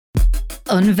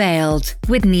Unveiled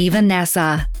with Niamh and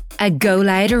Nessa, a Go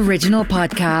Loud original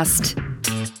podcast.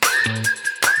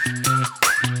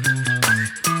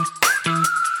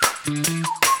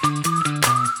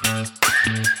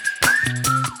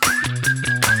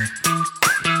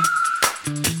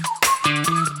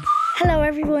 Hello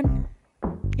everyone,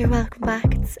 you're welcome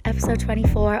back. It's episode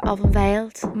 24 of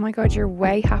Unveiled. Oh my god, you're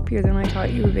way happier than I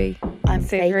thought you would be. I'm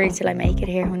faking till I make it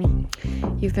here, honey.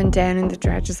 You've been down in the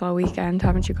dredges all weekend,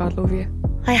 haven't you? God love you.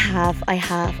 I have.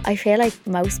 I feel like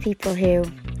most people who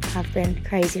have been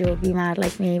crazy rugby mad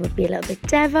like me would be a little bit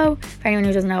devo. For anyone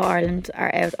who doesn't know, Ireland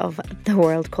are out of the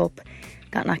World Cup.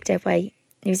 Got knocked out by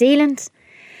New Zealand.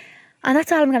 And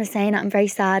that's all I'm going to say. I'm very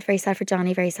sad for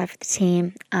Johnny, very sad for the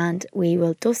team. And we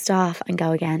will dust off and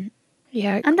go again.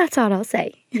 Yeah. And that's all I'll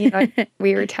say. We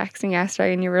were texting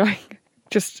yesterday and you were like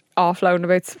just offloading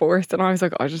about sports and I was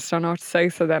like, I just don't know what to say.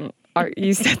 So then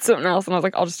you said something else and I was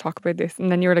like, I'll just talk about this.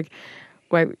 And then you were like,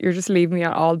 wow, you're just leaving me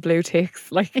at all blue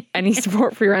ticks, like any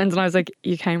sport for your ends. And I was like,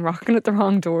 you came rocking at the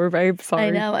wrong door, babe, sorry. I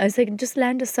know, I was like, just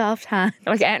lend a soft hand.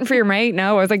 Like, anything for your mate?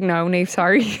 No, I was like, no, Niamh,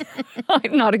 sorry.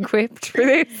 I'm not equipped for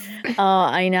this. Oh,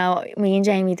 I know. Me and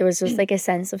Jamie, there was just like a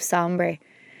sense of sombre.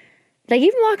 Like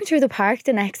even walking through the park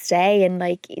the next day and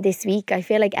like this week, I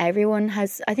feel like everyone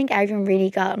really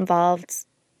got involved,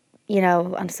 you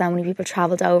know, and so many people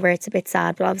travelled over. It's a bit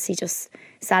sad, but obviously just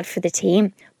sad for the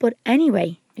team. But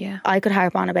anyway, yeah, I could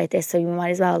harp on about this, so you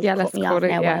might as well cut me off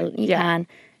now while you can.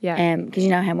 Yeah. Because you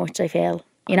know how much I feel.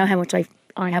 You know how much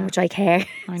I care.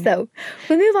 I know. So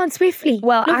we'll move on swiftly.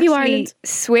 Well, Love you, actually, Ireland.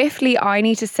 swiftly, I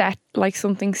need to set like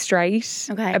something straight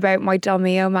about my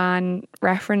Domio man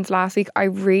reference last week. I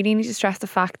really need to stress the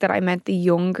fact that I meant the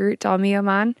younger Domio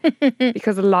man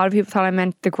because a lot of people thought I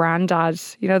meant the granddad,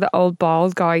 you know, the old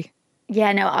bald guy.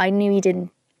 Yeah, no, I knew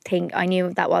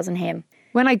that wasn't him.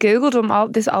 When I googled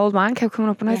him, this old man kept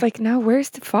coming up and I was like, no, where's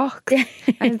the fox?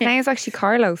 And his name's actually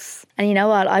Carlos. And you know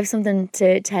what? I have something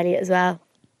to tell you as well.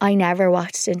 I never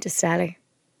watched Interstellar.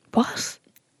 What?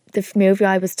 The movie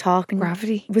I was talking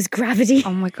Gravity was Gravity.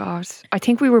 Oh my god, I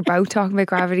think we were both talking about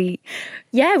Gravity.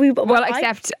 Yeah,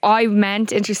 except I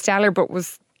meant Interstellar, but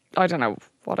I don't know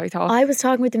what I thought. I was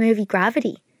talking about the movie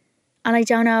Gravity, and I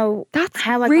don't know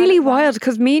how I really got it wild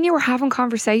because me and you were having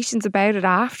conversations about it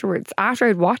afterwards after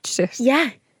I'd watched it. Yeah,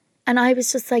 and I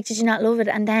was just like, did you not love it?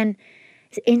 And then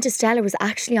Interstellar was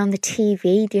actually on the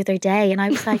TV the other day and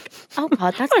I was like, oh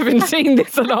god, I haven't seen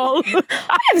this at all.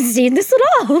 I haven't seen this at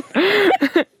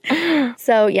all.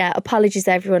 So yeah, apologies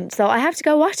everyone. So I have to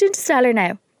go watch Interstellar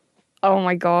now. Oh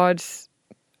my god,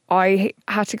 I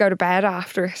had to go to bed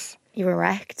after it. You were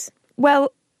wrecked.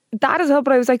 Well, that as well,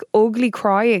 but I was like ugly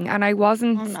crying and I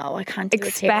wasn't I can't do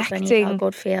expecting tears. I need how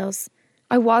good feels.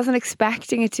 I wasn't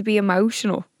expecting it to be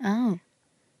emotional. Oh.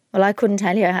 Well, I couldn't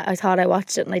tell you. I thought I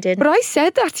watched it and I didn't. But I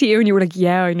said that to you and you were like,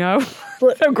 yeah, I know.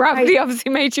 But so Gravity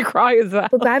obviously made you cry as well.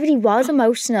 But Gravity was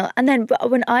emotional. And then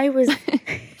when I was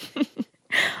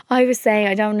saying,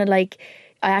 I don't know, like,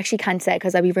 I actually can't say it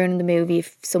because I'd be ruining the movie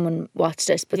if someone watched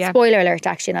it. But spoiler alert,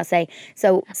 actually, and I'll say.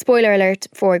 So, spoiler alert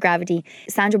for Gravity.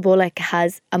 Sandra Bullock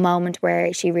has a moment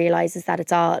where she realises that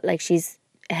it's all, like, she's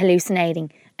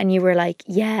hallucinating. And you were like,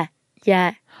 yeah.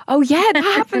 Oh yeah, that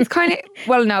happens kind of.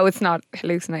 Well, no, it's not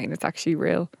hallucinating. It's actually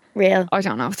real. I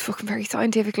don't know. It's fucking very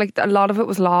scientific. Like a lot of it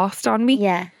was lost on me.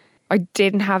 Yeah. I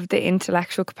didn't have the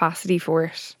intellectual capacity for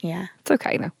it. Yeah. It's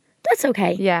okay now. That's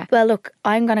okay. Yeah. Well, look,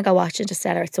 I'm going to go watch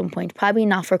Interstellar at some point. Probably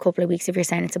not for a couple of weeks if you're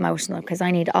saying it's emotional because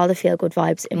I need all the feel-good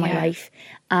vibes in my life.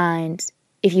 And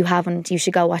if you haven't, you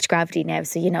should go watch Gravity now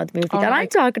so you know the movie that I'm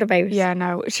talking about. Yeah,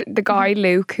 no. The guy,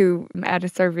 Luke, who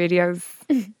edits our videos...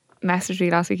 messaged me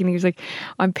last week and he was like,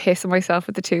 I'm pissing myself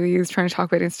at the two of you trying to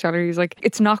talk about Interstellar. He was like,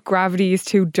 it's not Gravity, it's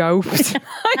too dope.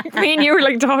 Like, me and you were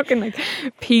like talking like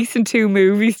piecing two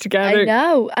movies together. I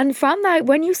know. And from that,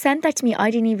 when you sent that to me, I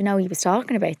didn't even know he was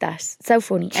talking about that. So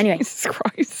funny. Anyway. Jesus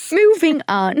Christ. Moving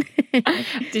on.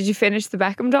 Did you finish the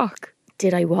Beckham doc?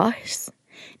 Did I what?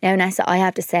 Now, Nessa, I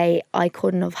have to say I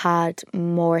couldn't have had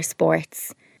more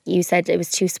sports. You said it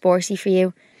was too sporty for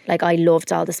you. Like, I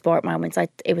loved all the sport moments.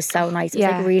 It was so nice. It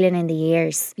was like reeling in the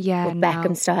years. Yeah, with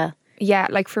Beckham style. Yeah,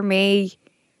 like for me,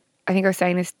 I think I was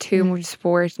saying it's too much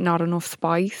sport, not enough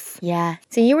spice. Yeah.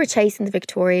 So you were chasing the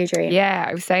Victoria dream. Yeah,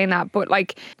 I was saying that. But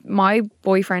like my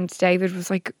boyfriend David was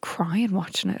like crying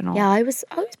watching it and all. Yeah, I was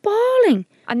bawling.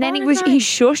 And then he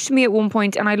shushed me at one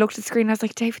point and I looked at the screen and I was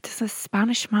like, David, there's a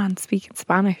Spanish man speaking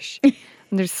Spanish.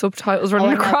 And there's subtitles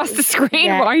running across the screen.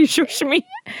 Why are you shushing me?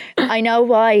 I know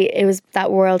why. It was that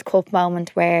World Cup moment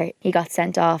where he got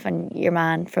sent off and your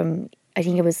man from, I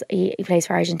think it was, he plays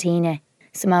for Argentina,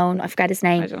 Simone, I forget his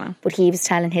name. I don't know. But he was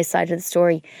telling his side of the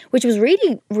story, which was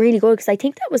really, really good, because I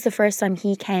think that was the first time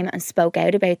he came and spoke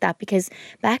out about that, because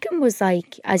Beckham was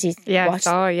like, as you watched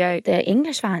the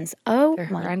English fans, They're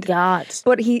my horrendous. God.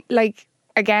 But he, like,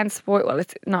 again, well,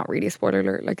 it's not really a spoiler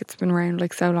alert, like, it's been around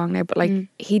like so long now, but like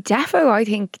he defo, I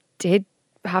think, did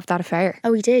have that affair.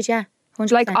 Oh, he did, yeah.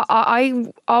 100%. Like, I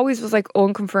always was like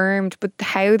unconfirmed, but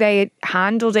how they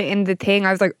handled it in the thing,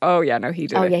 I was like, oh yeah, no, he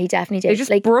did. Oh it. yeah, he definitely did. They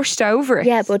just like, brushed over it.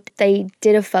 yeah, but they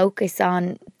did a focus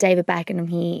on David Beckham.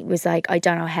 He was like, I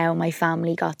don't know how my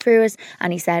family got through it,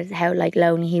 and he said how like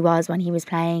lonely he was when he was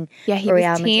playing. Yeah, he for was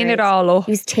Real teeing Madrid. it all up.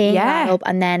 He was teeing Yeah. it all up,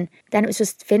 and then it was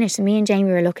just finished. And me and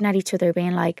Jamie were looking at each other,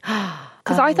 being like,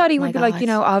 Because I thought he my would be like, God. you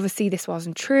know, obviously this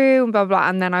wasn't true and blah, blah.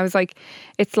 And then I was like,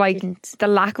 it's like Didn't. the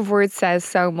lack of words says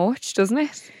so much, doesn't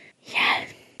it? Yeah,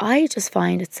 I just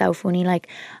find it so funny. Like,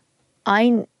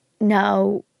 I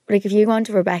know, like, if you go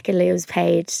onto Rebecca Lew's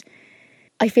page,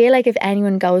 I feel like if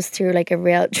anyone goes through like a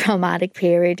real traumatic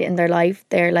period in their life,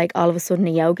 they're like all of a sudden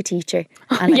a yoga teacher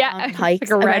and like Yeah, on hikes.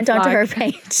 like a I red went onto her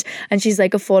flag. page and she's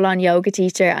like a full-on yoga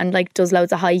teacher and like does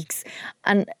loads of hikes.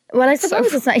 And well, I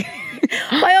suppose it's like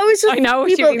I always just I know what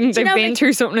you people, mean. do you They've know, been like,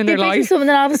 through something in their they've been through life. something,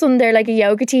 and all of a sudden they're like a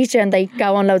yoga teacher and they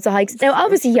go on loads of hikes. Now,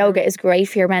 obviously, yoga is great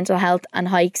for your mental health, and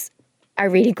hikes are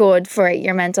really good for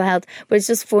your mental health. But it's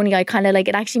just funny. I kind of like,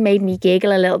 it actually made me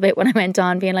giggle a little bit when I went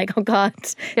on, being like, oh God.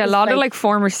 Yeah, a It's lot of like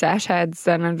former set heads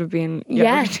then ended up being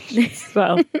yoga teachers as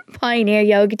well. pioneer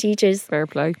yoga teachers. Fair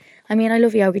play. I mean, I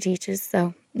love yoga teachers,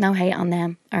 so no hate on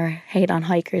them or hate on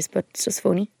hikers, but it's just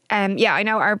funny. Yeah, I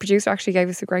know our producer actually gave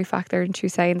us a great fact there, and she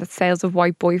was saying that sales of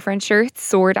white boyfriend shirts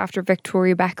soared after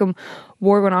Victoria Beckham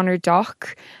wore one on her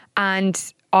dock. And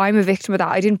I'm a victim of that.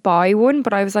 I didn't buy one,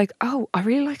 but I was like, oh, I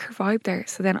really like her vibe there.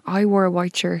 So then I wore a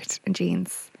white shirt and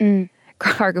jeans,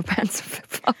 cargo pants and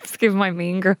flip-flops, give my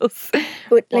Mean Girls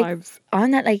But like vibes.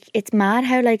 on that, like, it's mad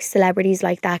how like celebrities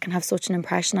like that can have such an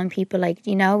impression on people. Like,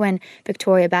 you know, when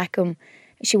Victoria Beckham,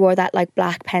 she wore that like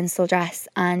black pencil dress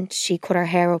and she cut her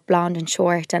hair up blonde and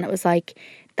short, and it was like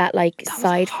that like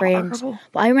side fringe. horrible.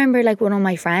 But I remember like one of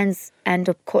my friends ended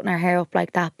up cutting her hair up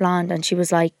like that blonde, and she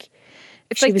was like,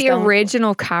 It's she like was the going-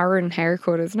 original Karen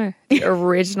haircut, isn't it? The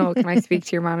original. Can I speak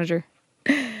to your manager?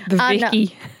 The no.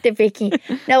 Vicky. the Vicky.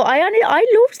 No, I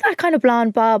loved that kind of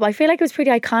blonde bob. I feel like it was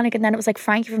pretty iconic. And then it was like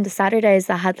Frankie from the Saturdays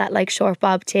that had that like short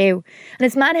bob too. And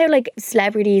it's mad how like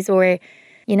celebrities or,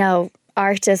 you know,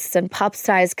 artists and pop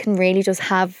stars can really just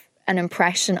have an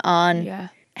impression on Yeah.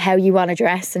 how you want to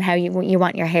dress and how you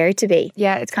want your hair to be.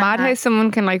 Yeah, it's Kinda mad how mad. someone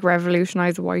can like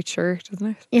revolutionise a white shirt,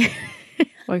 isn't it? Yeah.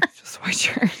 Like just white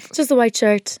shirt. Just a white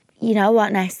shirt. You know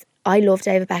what, Ness? I love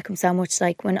David Beckham so much.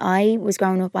 Like, when I was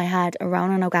growing up, I had a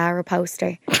Ronan O'Gara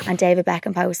poster and David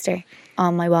Beckham poster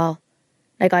on my wall.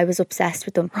 Like, I was obsessed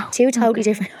with them. Two totally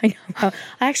different. I know.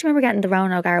 I actually remember getting the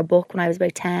Ronan O'Gara book when I was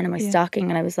about 10 in my stocking,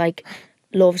 and I was like,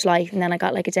 loved life. And then I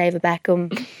got like a David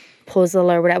Beckham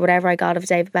puzzle or whatever I got of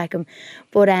David Beckham.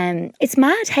 But it's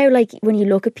mad how like when you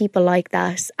look at people like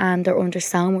that and they're under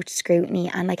so much scrutiny,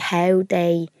 and like how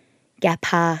they get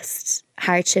past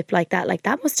hardship like that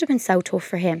must have been so tough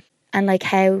for him. And like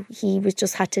how he was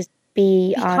just had to be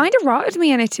He on. kind of rotted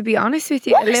me in it, to be honest with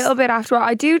you, a little bit after all.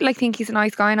 I do like think he's a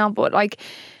nice guy and all, but like,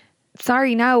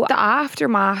 sorry, no, the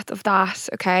aftermath of that,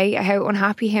 okay, how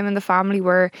unhappy him and the family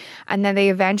were, and then they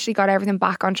eventually got everything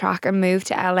back on track and moved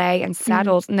to LA and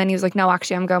settled, and then he was like, no,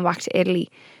 actually I'm going back to Italy.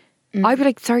 I'd be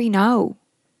like, sorry, no,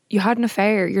 you had an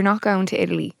affair, you're not going to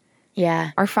Italy.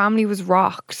 Yeah, Our family was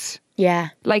rocked. yeah,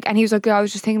 Like, and he was like, I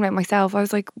was just thinking about myself. I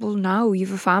was like, well, no, you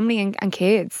have a family and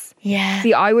kids. yeah.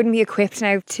 See, I wouldn't be equipped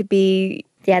now to be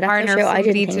Yeah, that's so partner true. of I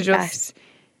somebody didn't to think just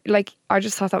like, I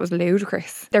just thought that was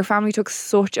ludicrous. Their family took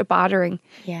such a battering,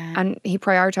 Yeah. and he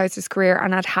prioritised his career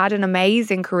and had an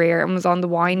amazing career and was on the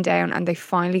wind down, and they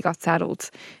finally got settled,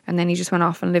 and then he just went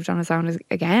off and lived on his own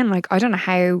again. Like, I don't know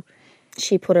how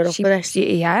She put it up with it.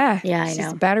 yeah, Yeah, I she's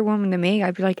know. a better woman than me.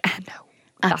 I'd be like, no,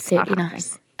 that's Absolutely not not.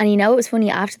 happening. And you know, it was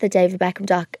funny after the David Beckham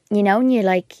doc, you know, and you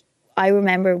like, I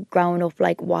remember growing up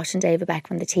like watching David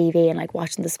Beckham on the TV and like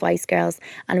watching the Spice Girls,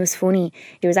 and it was funny.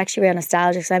 It was actually real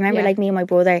nostalgic. So I remember Yeah. like me and my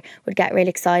brother would get really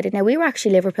excited. Now, we were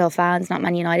actually Liverpool fans, not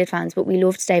Man United fans, but we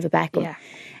loved David Beckham. Yeah.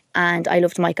 And I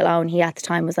loved Michael Owen. He at the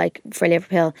time was like for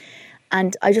Liverpool.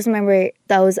 And I just remember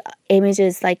those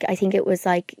images, like I think it was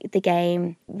like the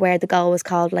game where the goal was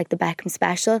called like the Beckham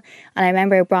special. And I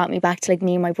remember it brought me back to like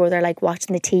me and my brother like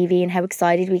watching the TV and how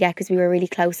excited we get because we were really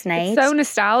close in age. So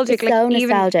nostalgic. It's like, so even,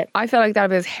 nostalgic. I felt like that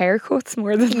about his haircuts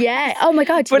more than Yeah. Oh my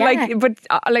God. But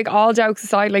yeah. like all jokes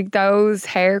aside, like those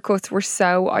haircuts were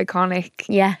so iconic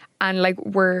Yeah. and like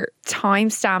were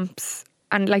timestamps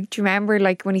And like, do you remember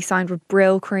like when he signed with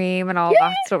Brill Cream and all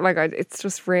that stuff? Like, it's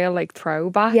just real like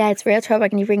throwback. Yeah, it's real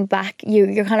throwback, and you bring back,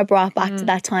 you're kind of brought back to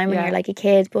that time when you're like a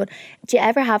kid. But do you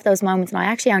ever have those moments? And I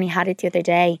actually only had it the other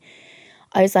day.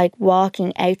 I was like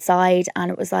walking outside,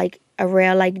 and it was like a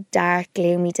real like dark,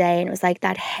 gloomy day, and it was like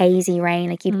that hazy rain.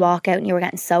 Like you'd walk out and you were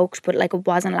getting soaked, but like it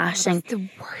wasn't lashing. It's the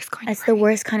worst kind of rain. It's the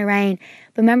worst kind of rain.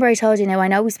 But remember, I told you, now I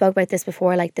know we spoke about this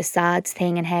before, like the SADS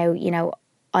thing, and how, you know,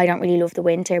 I don't really love the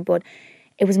winter, but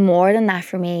it was more than that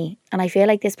for me. And I feel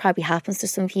like this probably happens to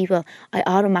some people. I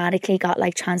automatically got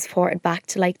like transported back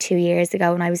to like 2 years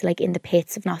ago when I was like in the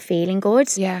pits of not feeling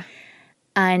good. Yeah.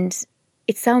 And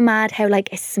it's so mad how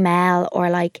like a smell or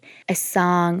like a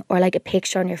song or like a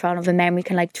picture on your phone of a memory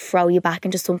can like throw you back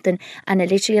into something, and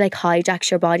it literally like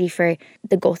hijacks your body for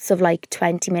the guts of like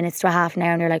 20 minutes to a half an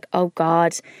hour, and you're like, oh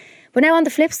God. But now on the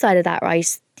flip side of that,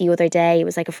 right, the other day, it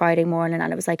was like a Friday morning,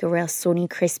 and it was like a real sunny,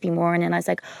 crispy morning, and I was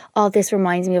like, oh, this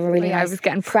reminds me of a really nice, I was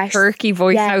getting fresh, perky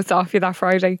voice notes off you that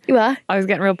Friday. What? I was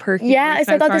getting real perky. Yeah, voice it's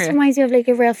like, notes, oh, this reminds me of like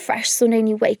a real fresh Sunday, and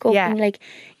you wake up and like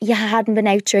you hadn't been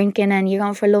out drinking, and you're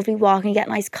going for a lovely walk, and you get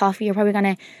nice coffee. You're probably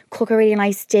going to cook a really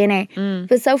nice dinner.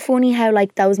 But it's so funny how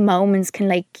like those moments can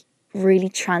like really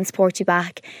transport you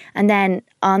back. And then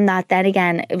on that, then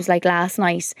again, it was like last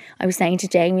night, I was saying to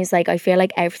Jamie, it's like, I feel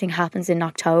like everything happens in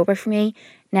October for me.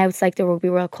 Now it's like the Rugby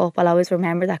World Cup. I'll always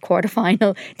remember that quarter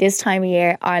final. This time of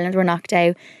year, Ireland were knocked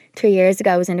out. 3 years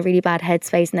ago, I was in a really bad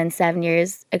headspace, and then 7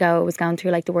 years ago, I was going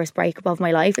through like the worst breakup of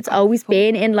my life. It's always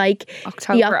been in like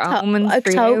October omens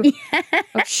for you. Yeah.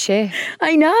 Oh shit!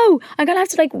 I know. I'm gonna have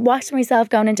to like watch myself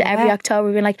going into every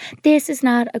October, being like, "This is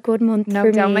not a good month for me."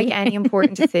 No, don't make any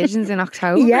important decisions in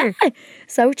October. Yeah,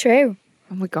 so true.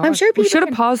 Oh my God. I'm sure people we should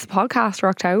have paused the podcast for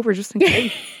October just in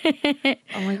case.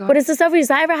 Oh my God. But it's the stuff. Does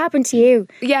that ever happen to you?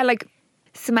 Yeah, like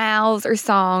smells or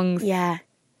songs. Yeah.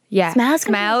 Yeah.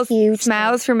 Smells huge.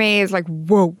 Smells for me is like,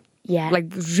 whoa. Yeah.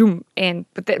 Like zoom in.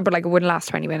 But like it wouldn't last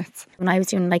 20 minutes. When I was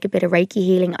doing like a bit of Reiki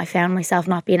healing, I found myself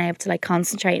not being able to like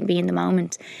concentrate and be in the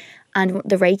moment. And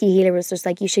the Reiki healer was just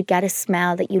like, you should get a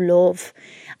smell that you love.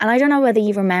 And I don't know whether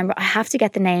you remember, I have to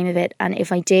get the name of it. And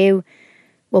if I do,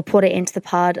 we'll put it into the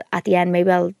pod at the end.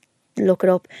 Maybe I'll look it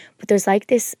up. But there's like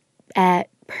this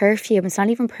perfume. It's not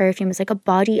even perfume. It's like a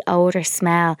body odor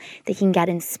smell that you can get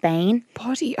in Spain.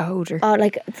 Body odor. Oh,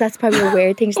 like that's probably a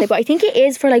weird thing to say, but I think it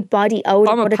is for like body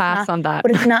odor. I'm a but pass it's not, on that.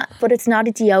 But it's not. But it's not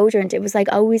a deodorant. It was like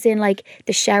always in like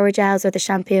the shower gels or the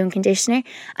shampoo and conditioner,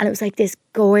 and it was like this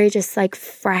gorgeous, like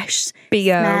fresh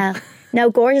smell. No,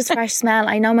 gorgeous fresh smell.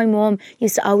 I know my mum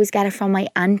used to always get it from my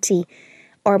auntie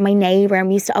or my neighbour, and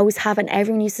we used to always have it. And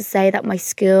everyone used to say that my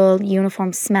school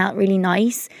uniform smelled really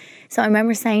nice. So I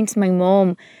remember saying to my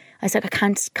mum, I was like, I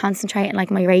can't concentrate on like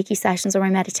my Reiki sessions or my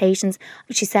meditations.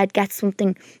 But she said, get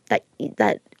something that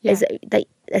is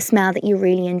a smell that you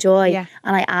really enjoy. Yeah.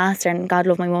 And I asked her, and God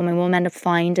love my mum. My mum ended up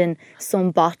finding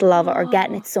some bottle of it or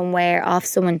getting it somewhere off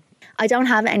someone. I don't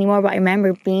have it anymore, but I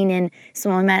remember being in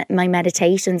some of my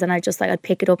meditations, and I'd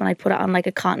pick it up and I'd put it on like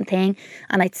a cotton thing,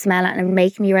 and I'd smell it and it would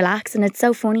make me relax. And it's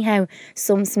so funny how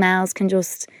some smells can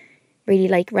just really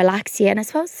like relax you. And I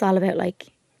suppose it's all about like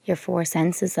your four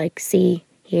senses, like see,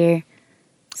 hear,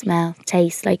 smell,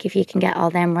 taste. Like if you can get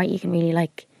all them right, you can really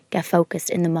like get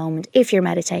focused in the moment if you're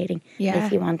meditating. Yeah.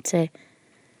 If you want to.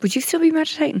 Would you still be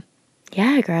meditating?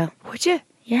 Yeah, girl. Would you?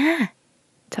 Yeah.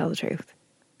 Tell the truth.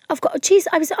 I've got. Geez,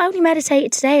 I only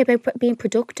meditated today about being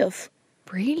productive.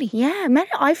 Really? Yeah.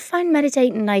 I find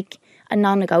meditating like a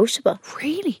non-negotiable.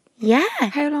 Really? Yeah.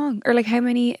 How long? Or like how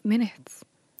many minutes?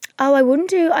 Oh,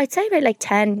 I'd say about like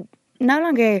 10. No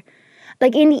longer.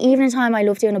 Like in the evening time, I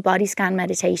love doing a body scan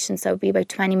meditation. So it'd be about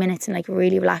 20 minutes and like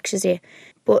really relaxes you.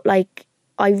 But like,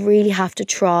 I really have to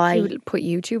try. You would put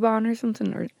YouTube on or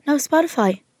something? Or no,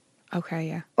 Spotify. Okay,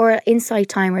 yeah. Or Insight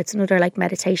Timer. It's another like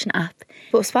meditation app.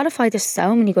 But Spotify, there's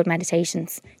so many good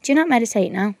meditations. Do you not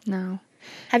meditate now? No.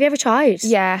 Have you ever tried?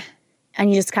 Yeah. And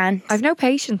you just can't? I've no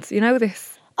patience. You know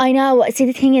this. I know. See,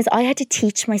 the thing is, I had to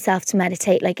teach myself to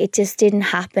meditate. Like, it just didn't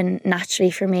happen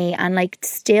naturally for me. And like,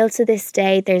 still to this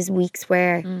day, there's weeks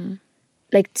where,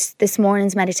 like this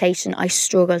morning's meditation, I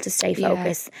struggle to stay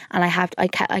focused, and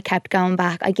I kept going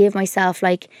back. I give myself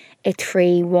like a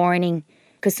 3 warning,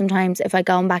 because sometimes if I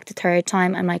go back the third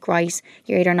time, I'm like, right,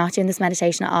 you're either not doing this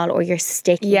meditation at all, or you're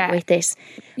sticking with it.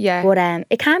 Yeah. But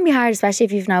it can be hard, especially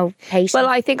if you've no patience. Well,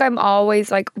 I think I'm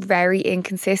always like very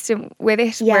inconsistent with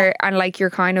it. Yeah. And like you're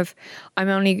kind of, I'm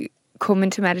only coming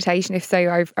to meditation if say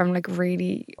I'm like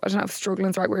really, I don't know if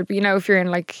struggling's the right word, but you know, if you're in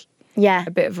like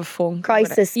a bit of a funk,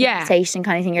 crisis meditation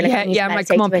kind of thing. You're like, I'm like,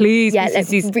 come on, please,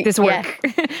 this work.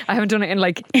 I haven't done it in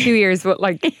like 2 years, but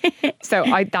like, so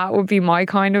that would be my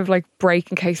kind of like break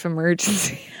in case of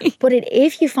emergency. But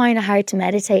if you find it hard to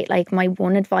meditate, like my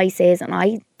one advice is,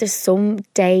 there's some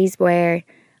days where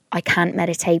I can't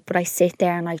meditate, but I sit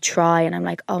there and I try and I'm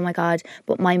like, oh my God,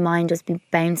 but my mind just be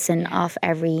bouncing off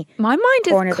every My mind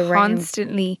corner is of the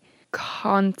room.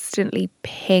 constantly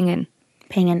pinging.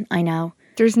 Pinging, I know.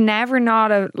 There's never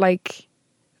not a like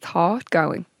thought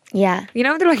going. Yeah. You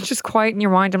know, they're like just quiet in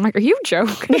your mind. I'm like, are you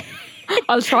joking?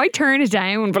 I'll try turn it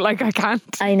down, but like I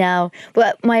can't. I know.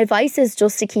 But my advice is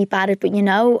just to keep at it. But you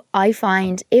know, I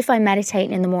find if I'm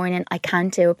meditating in the morning, I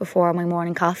can't do it before my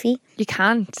morning coffee. You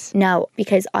can't. No,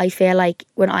 because I feel like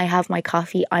when I have my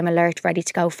coffee, I'm alert, ready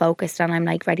to go, focused, and I'm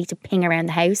like ready to ping around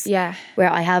the house. Yeah.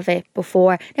 Where I have it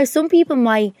before. Now, some people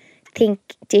might think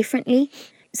differently.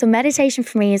 So meditation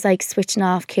for me is like switching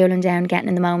off, cooling down, getting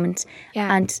in the moment.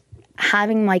 Yeah. And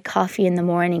having my coffee in the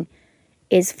morning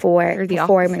is for the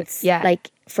performance. opposite. Yeah.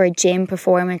 Like for a gym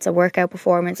performance, a workout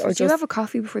performance, or Do you just have a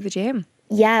coffee before the gym?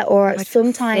 yeah, or I'd feel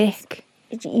sometimes sick.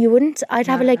 you wouldn't. I'd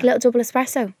have a like little double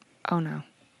espresso. Oh no.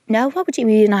 No, what would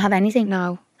you not have anything?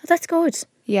 No. Oh, that's good.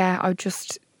 Yeah, I would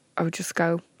just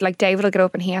go. Like David will get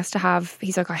up and he's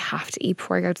like, I have to eat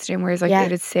before I go to the gym, whereas like Yeah.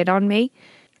 it'd sit on me.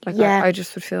 Like Yeah. I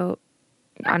just would feel,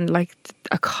 and like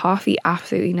a coffee,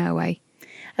 absolutely no way.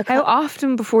 Okay. How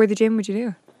often before the gym would you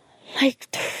do?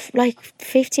 Like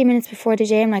 15 minutes before the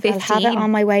gym, like 15? I'll have it on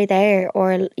my way there,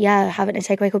 or have it in a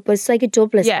takeaway cup. But it's like a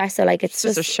double espresso, like it's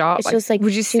just a shot. It's just like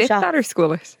would you 2 sip shots. that or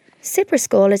scull it? Sip or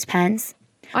skull, it depends.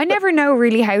 I never know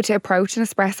really how to approach an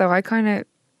espresso. I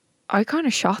kind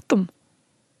of shot them.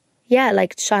 Yeah,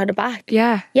 like shot it back.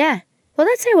 Yeah. Yeah. Well,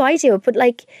 that's how I do it. But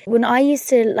like when I used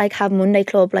to like have Monday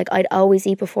club, like I'd always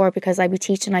eat before because I'd be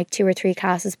teaching like 2 or 3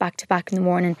 classes back to back in the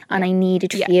morning, and I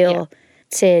needed fuel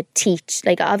to teach.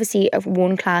 Like obviously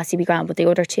one class you'd be grand, but the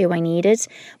other 2 I needed.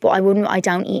 But I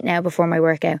don't eat now before my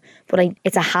workout. But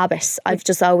it's a habit. I've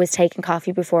just always taken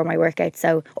coffee before my workout,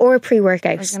 or a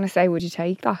pre-workout. I was going to say, would you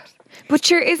take that? But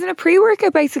sure, isn't a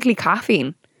pre-workout basically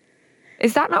caffeine?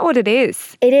 Is that not what it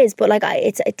is? It is, but like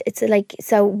it's like,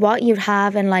 so what you'd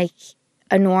have in like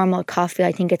a normal coffee,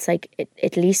 I think it's like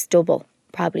at least double,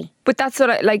 probably. But that's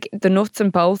what like the nuts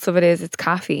and bolts of it is. It's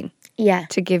caffeine Yeah,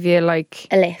 to give you like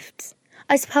a lift.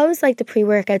 I suppose like the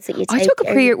pre-workouts that you take. I took a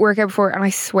pre-workout before, and I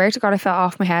swear to God, I fell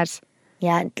off my head.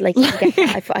 Yeah, like you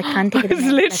get, I can't think of the It's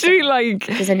name. literally like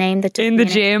There's a name that in the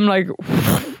gym, like.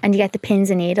 and you get the pins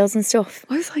and needles and stuff.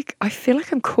 I was like, I feel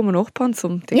like I'm coming up on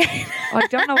something. Yeah. I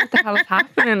don't know what the hell is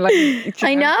happening. Like,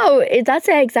 I know, that's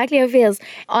exactly how it feels.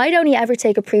 I'd only ever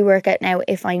take a pre-workout now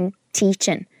if I'm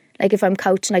teaching, like if I'm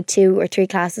coaching like 2 or 3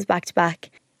 classes back to back,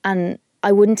 and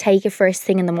I wouldn't take it first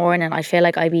thing in the morning. I feel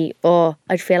like I'd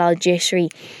feel all jittery.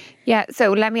 Yeah,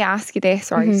 so let me ask you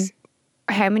this, right?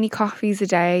 How many coffees a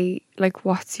day? Like,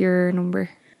 what's your number?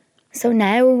 So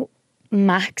now,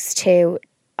 max 2.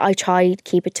 I try to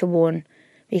keep it to 1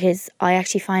 because I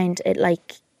actually find it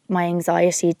like my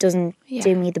anxiety doesn't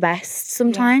do me the best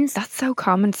sometimes. That's so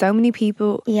common. So many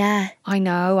people I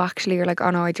know actually are like,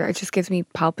 oh no, it just gives me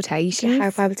palpitations.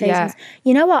 Heart palpitations.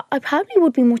 You know what? I probably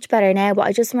would be much better now, but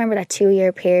I just remember that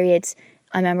 2-year period.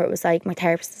 I remember it was like my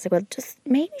therapist was like, well,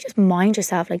 just mind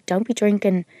yourself. Like, don't be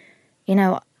drinking. You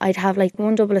know, I'd have like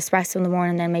 1 double espresso in the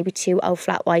morning, then maybe 2 oat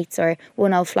flat whites, or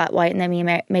 1 oat flat white, and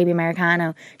then maybe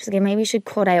Americano. Just like, maybe you should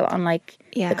cut out on like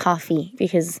the coffee,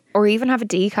 because or even have a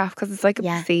decaf, because it's like a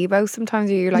placebo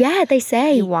sometimes. You're like, they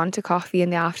say you want a coffee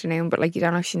in the afternoon, but like you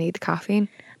don't actually need the caffeine.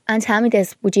 And tell me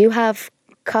this, would you have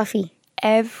coffee?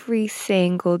 Every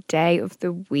single day of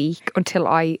the week until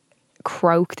I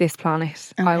croak this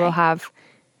planet, I will have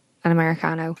an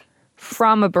Americano.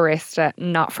 From a barista,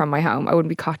 not from my home. I wouldn't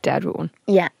be caught dead with one.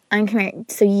 Yeah, and come here.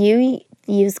 So you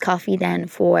use coffee then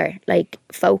for like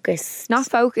focus? Not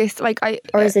focused, like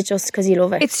or is it just because you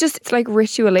love it? It's like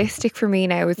ritualistic for me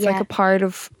now. It's like a part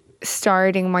of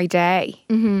starting my day.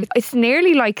 It's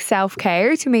nearly like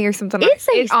self-care to me or something.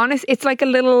 It's like a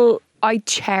little. I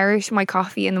cherish my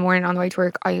coffee in the morning on the way to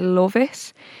work. I love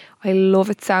it. I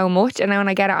love it so much, and then when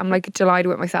I get it, I'm like delighted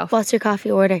with myself. What's your coffee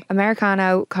order?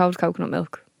 Americano, cold coconut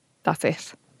milk. That's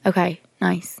it. Okay,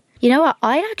 nice. You know what?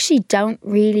 I actually don't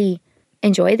really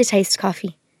enjoy the taste of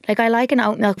coffee. Like, I like an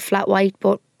oat milk flat white,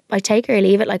 but I take it or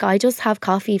leave it. Like, I just have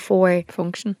coffee for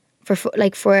function,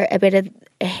 for a bit of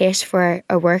a hit for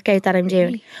a workout that I'm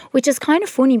doing, which is kind of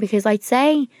funny because I'd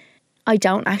say I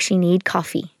don't actually need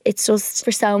coffee. It's just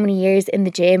for so many years in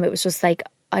the gym, it was just like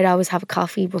I'd always have a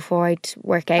coffee before I'd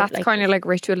work out. That's kind of like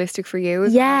ritualistic for you.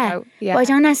 Isn't Yeah. it? Yeah. But I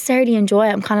don't necessarily enjoy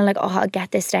it. I'm kind of like, I'll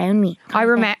get this down me.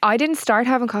 I didn't start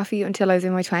having coffee until I was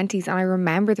in my 20s, and I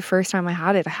remember the first time I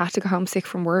had it, I had to go home sick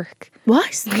from work.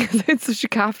 What? Because I had such a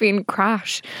caffeine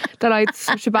crash that I had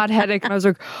such a bad headache, and I was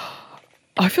like,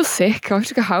 I feel sick. I have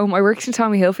to go home. I worked in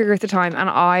Tommy Hilfiger at the time, and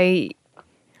I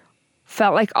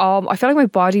felt like my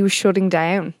body was shutting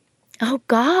down. Oh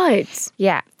God.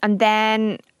 Yeah. And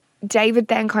then David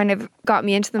then kind of got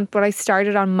me into them, but I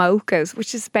started on mochas,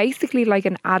 which is basically like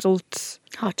an adult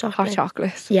Hot chocolate. hot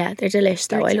chocolate. Yeah, they're delicious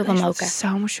though. I love a mocha.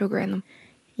 So much sugar in them.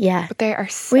 Yeah. But they are We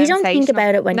sensational. don't think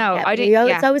about it when you get them.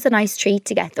 It's always a nice treat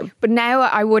to get them. But now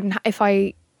I wouldn't,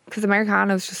 because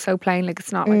Americano is just so plain, like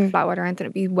it's not like flat white or anything,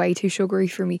 it'd be way too sugary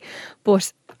for me.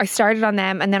 But I started on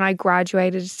them and then I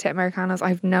graduated to Americanos. I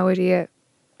have no idea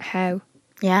how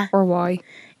Yeah. or why.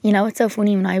 You know, it's so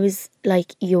funny. When I was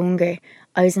like younger,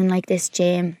 I was in like this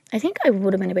gym. I think I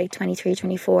would have been about 23,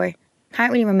 24.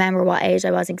 Can't really remember what age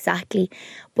I was exactly,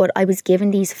 but I was given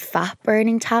these fat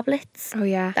burning tablets. Oh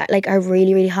yeah. That like are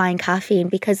really, really high in caffeine,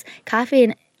 because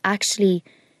caffeine actually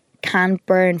can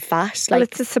burn fat. Well,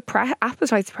 Like, it's a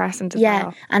appetite suppressant as yeah,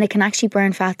 well. and it can actually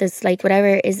burn fat. There's like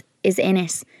whatever is in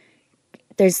it.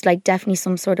 There's like definitely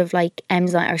some sort of like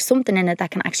enzyme or something in it that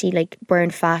can actually like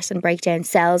burn fat and break down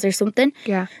cells or something.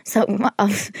 Yeah. So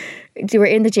they were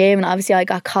in the gym, and obviously I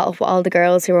got caught up with all the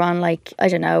girls who were on like, I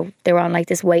don't know, they were on like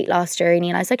this weight loss journey,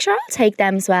 and I was like, sure, I'll take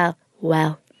them as well.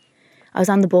 Well, I was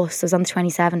on the bus. I was on the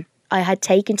 27. I had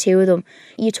taken 2 of them.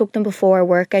 You took them before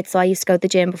workout, so I used to go to the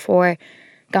gym before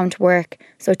going to work.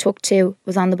 So I took 2,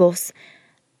 was on the bus,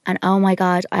 and oh my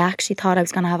God, I actually thought I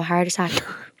was going to have a heart attack.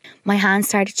 My hands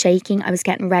started shaking. I was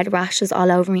getting red rashes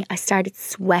all over me. I started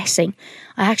sweating.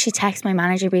 I actually texted my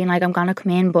manager being like, I'm going to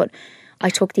come in, but I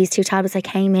took these 2 tablets. I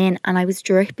came in and I was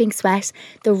dripping sweat,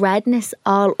 the redness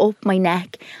all up my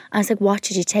neck. I was like, what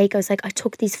did you take? I was like, I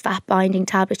took these fat binding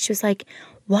tablets. She was like,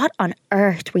 what on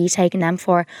earth were you taking them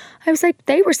for? I was like,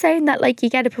 they were saying that like you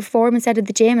get a performance out of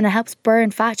the gym and it helps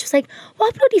burn fat. She was like,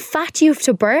 what bloody fat do you have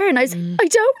to burn? I was like, I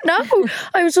don't know.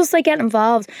 I was just like getting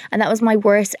involved, and that was my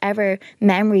worst ever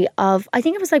memory of, I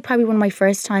think it was like probably one of my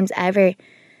first times ever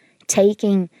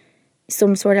taking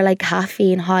some sort of like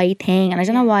caffeine high thing. And I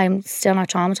don't know why I'm still not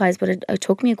traumatized, but it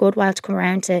took me a good while to come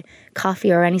around to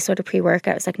coffee or any sort of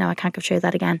pre-workout. I was like, no, I can't go through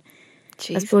that again.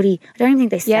 Jeez. That's bloody, I don't even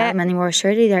think they sell them anymore.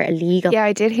 Surely they're illegal. Yeah,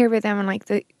 I did hear about them, and like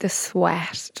the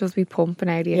sweat just be pumping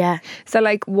out of you. Yeah. So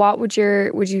like, would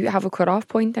you have a cut-off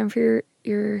point then for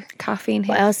your caffeine hit?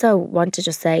 But I also want to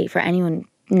just say, for anyone,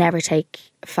 never take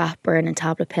fat burning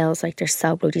tablet pills. Like, they're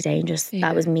so bloody dangerous. Yeah.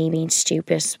 That was me being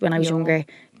stupid when I was younger.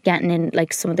 Getting in,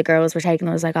 like, some of the girls were taking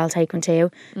them. I was like, I'll take one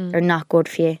too. They're not good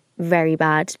for you. Very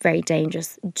bad, very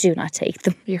dangerous. Do not take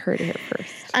them. You heard it here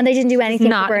first. And they didn't do anything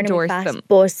not for burning endorse fat. them.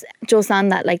 But just on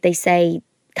that, like, they say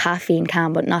caffeine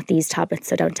can, but not these tablets,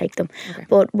 so don't take them. Okay.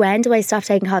 But when do I stop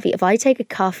taking coffee? If I take a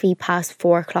coffee past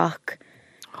 4 o'clock,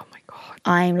 Oh my God.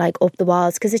 I'm like up the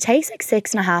walls, because it takes like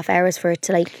 6.5 hours for it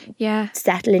to like Yeah.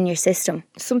 settle in your system.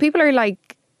 Some people are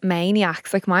like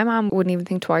maniacs. Like my mom wouldn't even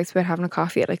think twice about having a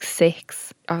coffee at like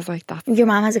 6. I was like, that's... Your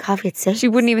mom has a coffee at 6? She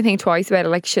wouldn't even think twice about it.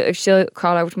 Like if she'll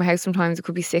call over to my house sometimes, it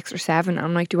could be 6 or 7. And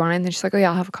I'm like, do you want anything? She's like, oh yeah,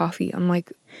 I'll have a coffee. I'm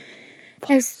like...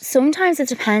 Now, sometimes it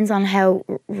depends on how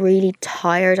really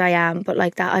tired I am, but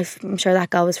like that, I'm sure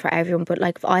that goes for everyone. But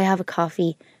like if I have a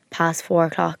coffee past 4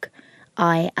 o'clock,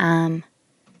 I am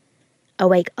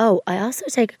awake. Oh, I also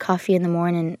take a coffee in the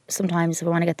morning sometimes if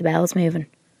I want to get the bells moving.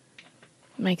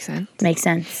 Makes sense. Makes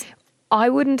sense. I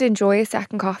wouldn't enjoy a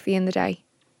second coffee in the day.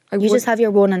 You just have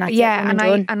your one and that's it, yeah, one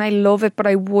and done. I love it, but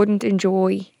I wouldn't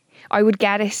enjoy. I would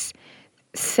get it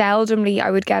seldomly. I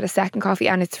would get a second coffee,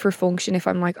 and it's for function. If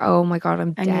I'm like, oh my God,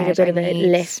 I'm I dead. need a bit of a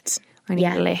lift. I need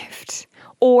a lift.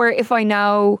 Or if I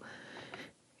know,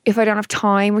 if I don't have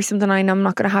time or something, I know I'm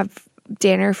not going to have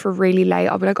dinner for really late,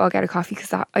 I'll be like, I'll get a coffee,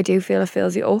 because I do feel it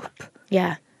fills you up.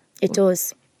 Yeah, it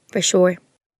does, for sure.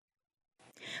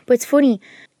 But it's funny,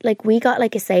 like we got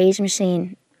like a Sage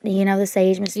machine, you know, the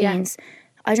Sage machines. Yeah.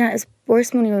 I don't know, it's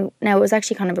worse money. Now, it was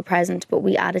actually kind of a present, but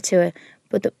we added to it.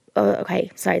 But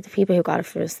the people who got it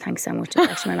for us, thanks so much. It's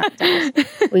actually my mum and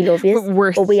dad. We love you.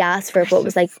 But we asked for it, but it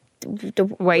was like,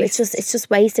 waste. It's just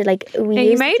wasted. Like,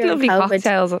 you made lovely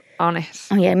cocktails on it.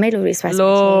 Oh yeah, I made lovely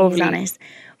espresso martinis on it.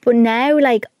 But now,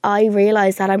 like, I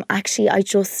realise that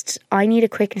I need a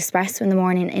quick espresso in the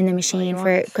morning in the machine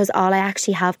because all I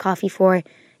actually have coffee for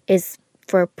is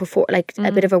for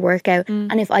a bit of a workout.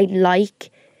 And if I like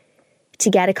to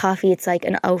get a coffee, it's like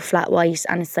an flat white,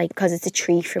 and it's like, because it's a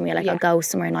treat for me, like I'll go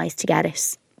somewhere nice to get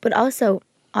it. But also,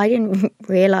 I didn't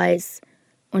realise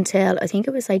until I think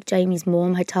it was like Jamie's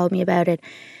mum had told me about it,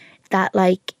 that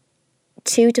like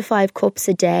 2 to 5 cups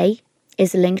a day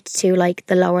is linked to like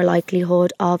the lower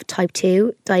likelihood of type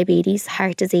 2 diabetes,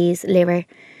 heart disease, liver,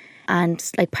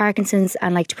 and like Parkinson's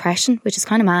and like depression, which is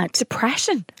kind of mad.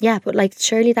 Depression? Yeah, but like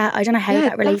surely that, I don't know how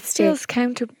that relates to. That feels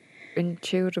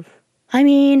counterintuitive. I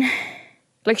mean,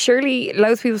 like surely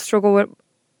loads of people struggle with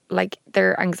like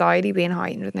their anxiety being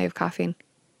heightened when they have caffeine.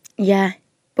 yeah,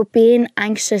 but being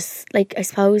anxious, like I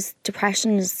suppose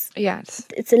depression is, Yeah.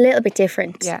 it's a little bit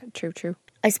different. Yeah, true.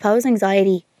 I suppose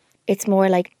anxiety, it's more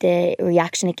like the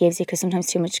reaction it gives you, because sometimes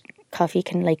too much coffee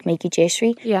can like make you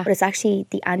jittery. Yeah. But it's actually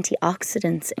the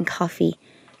antioxidants in coffee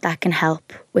that can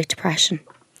help with depression.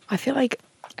 I feel like,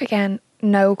 again,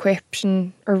 no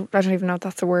equiption, or I don't even know if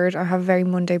that's a word. I have a very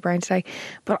Monday brain today.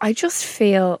 But I just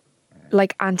feel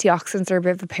like antioxidants are a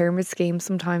bit of a pyramid scheme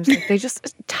sometimes. Like they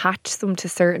just attach them to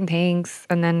certain things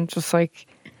and then just like,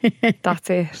 that's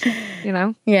it, you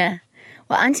know? Yeah.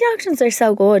 Well, antioxidants are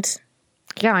so good.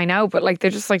 Yeah, I know, but like they're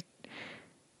just like,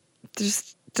 they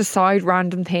just decide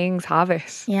random things, have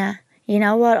it. Yeah. You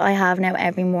know what I have now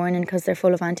every morning, because they're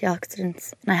full of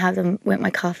antioxidants, and I have them with my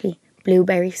coffee?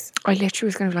 Blueberries. I literally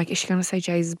was going to be like, is she going to say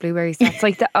Jesus blueberries? That's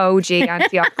like the OG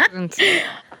antioxidant.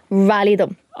 Rally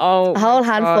them. Oh, a whole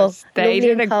handful. They Lovely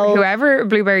did and cold. whoever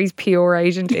Blueberry's PR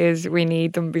agent is, we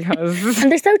need them because And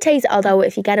they're so tasty, although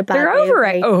if you get a bad they're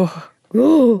blueberry, overrated.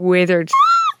 Ooh, Withered.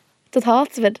 the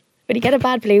thoughts of it. When you get a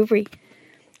bad blueberry,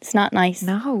 it's not nice.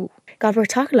 No. God, we're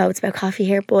talking loads about coffee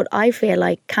here, but I feel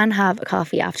like can have a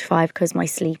coffee after 5 because my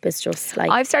sleep is just like...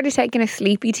 I've started taking a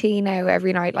sleepy tea now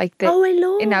every night. Like the, Oh, I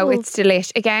love. you know, it's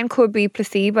delish. Again, could be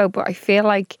placebo, but I feel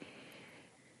like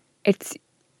it's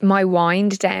my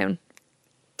wind down.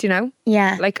 Do you know?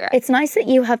 Yeah. Like it's nice that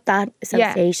you have that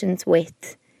associations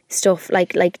with stuff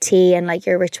like tea and like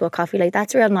your ritual coffee. Like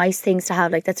that's real nice things to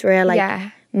have. Like that's real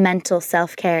like mental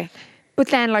self-care. But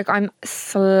then like I'm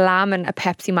slamming a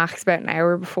Pepsi Max about an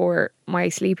hour before my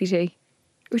sleepy tea,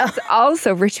 which is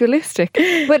also ritualistic.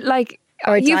 But like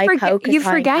or you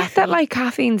forget that like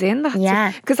caffeine's in that.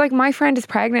 Yeah. Because like my friend is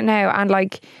pregnant now, and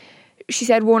like she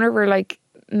said one of her like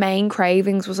main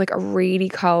cravings was like a really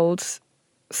cold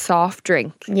soft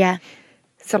drink. Yeah.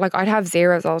 So like I'd have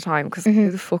zeros all the time because who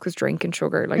the fuck is drinking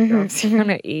sugar? Like you're obviously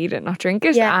gonna eat it, not drink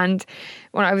it. Yeah. And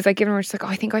when I was like giving her, she's like, oh,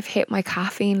 I think I've hit my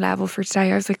caffeine level for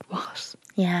today. I was like, what?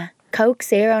 Yeah. Coke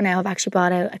Zero now have actually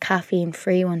brought out a caffeine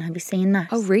free one. Have you seen that?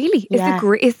 Oh really? Yeah.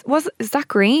 Is that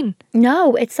green?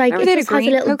 No, it's like Remember it they just had a has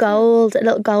a little green gold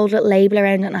little label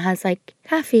around it, and it has like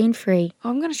caffeine free. Oh,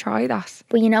 I'm gonna try that.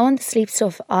 But you know, on the sleep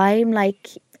stuff, I'm like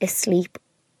a sleep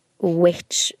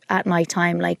witch at night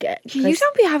time. Like You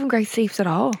don't be having great sleeps at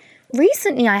all.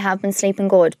 Recently I have been sleeping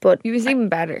good, but You was even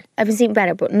better. I've been sleeping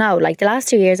better. But no, like the last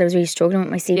 2 years I was really struggling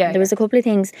with my sleep. Yeah, There was a couple of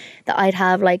things that I'd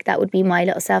have like that would be my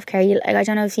little self-care. Like I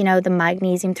don't know if you know the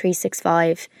magnesium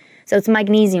 365. So it's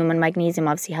magnesium, and magnesium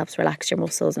obviously helps relax your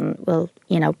muscles and will,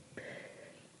 you know,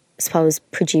 suppose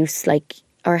produce like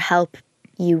or help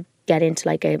you get into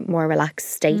like a more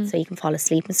relaxed state so you can fall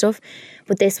asleep and stuff.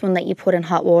 But this one that you put in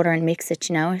hot water and mix it,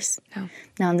 you know it?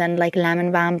 No. And then like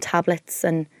lemon balm tablets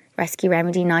and Rescue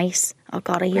Remedy Night. Oh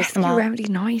God, I use them all. Rescue Remedy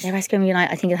Night. Yeah, Rescue Remedy Night.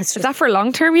 I think that's Is just... that for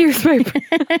long-term use, babe?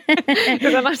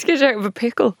 Because I'm not to get you out of a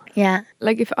pickle. Yeah.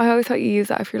 Like if I always thought you use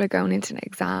that if you're like going into an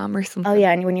exam or something. Oh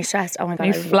yeah, and when you're stressed, oh my God.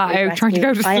 And you're flat out trying to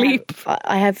go to sleep.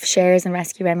 I have shares in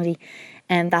Rescue Remedy.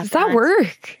 And Does that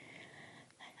work?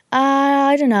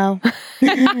 I don't know.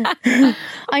 I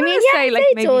mean, yeah, say, like,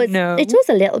 it maybe does. no. It does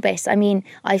a little bit. I mean,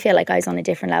 I feel like I was on a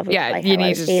different level. Yeah, like you how I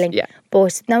was needed- feeling. yeah.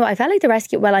 But no, I felt like the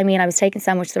rescue. Well, I mean, I was taking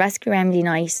so much. The Rescue Remedy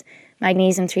Night,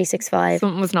 Magnesium 365,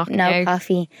 Something was knocking no you out.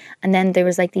 coffee, and then there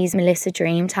was like these Melissa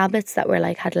Dream tablets that were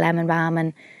like had lemon balm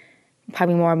and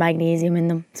probably more magnesium in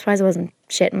them. I'm surprised I wasn't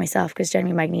shitting myself, because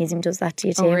generally magnesium does that to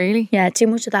you too. Oh, really? Yeah, too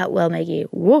much of that will make you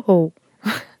whoa.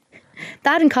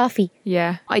 That and coffee.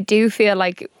 Yeah. I do feel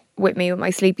like with me with my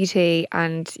sleepy tea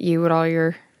and you with all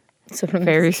your Supplements.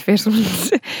 various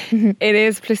vitamins, it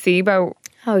is placebo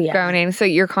Oh yeah. going in. So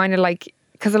you're kind of like,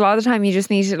 because a lot of the time you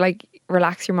just need to like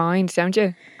relax your mind, don't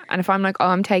you? And if I'm like, oh,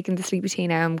 I'm taking the sleepy tea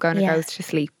now, I'm going to Yeah. go to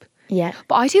sleep. Yeah.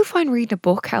 But I do find reading a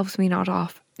book helps me not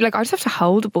off. Like I just have to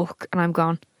hold a book and I'm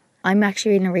gone. I'm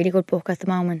actually reading a really good book at the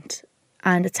moment,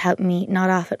 and it's helped me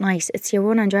not off at night. It's your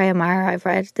one, Andrea Mara. I've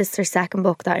read this is her second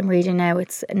book that I'm reading now.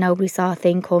 It's Nobody Saw a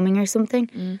Thing Coming or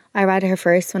something. I read her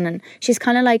first one, and she's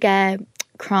kind of like a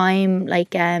crime,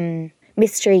 like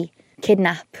mystery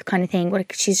kidnap kind of thing.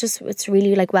 But she's just, it's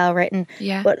really like well written.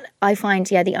 Yeah. But I find,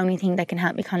 the only thing that can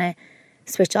help me kind of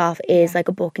switch off is like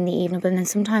a book in the evening, but then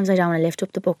sometimes I don't want to lift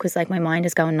up the book because like my mind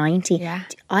is going 90. Yeah.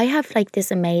 I have like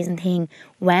this amazing thing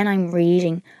when I'm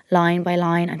reading line by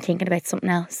line, I'm thinking about something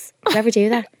else. Do you ever do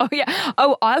that? Oh yeah.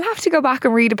 Oh, I'll have to go back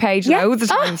and read a page loads of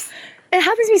times. It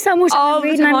happens to me so much. All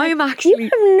the time, actually. You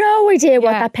have no idea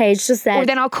what that page just said. Or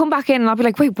then I'll come back in and I'll be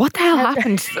like, wait, what the hell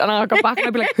happened? And I'll go back and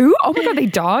I'll be like, who? Oh my God, they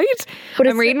died? But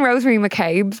I'm reading Rosemary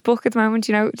McCabe's book at the moment.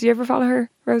 Do you ever follow her,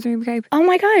 Rosemary McCabe? Oh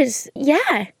my God,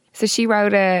 yeah. So she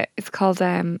wrote it's called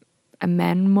a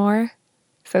memoir.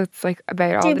 So it's like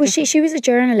about all she was a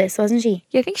journalist, wasn't she?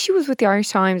 Yeah, I think she was with the Irish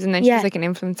Times and then she was like an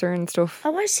influencer and stuff.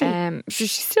 Oh, was she? She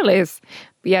still is.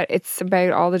 But yeah, it's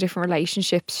about all the different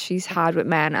relationships she's had with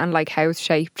men and like how it's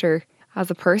shaped her as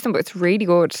a person. But it's really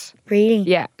good. Really?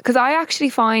 Yeah. Because I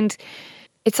actually find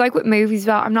it's like with movies as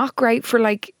well. I'm not great for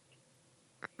like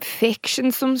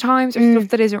fiction sometimes or stuff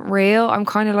that isn't real. I'm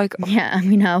kind of like, yeah, I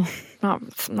know.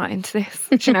 I'm not into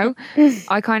this, you know.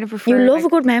 I kind of prefer. You love a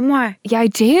good memoir. Yeah, I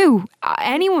do.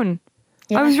 Anyone.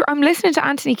 Yeah. I'm listening to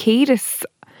Anthony Kiedis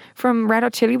from Red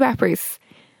Hot Chili Peppers.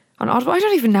 I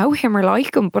don't even know him or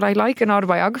like him, but I like an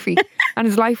autobiography. And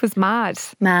his life was mad.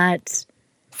 Mad.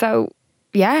 So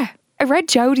yeah, I read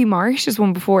Jodie Marsh's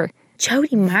one before.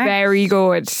 Jodie Marsh. Very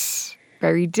good.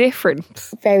 Very different.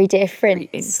 Very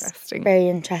different. Very interesting. Very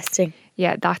interesting.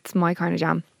 Yeah, that's my kind of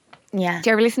jam. Yeah. Do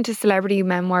you ever listen to Celebrity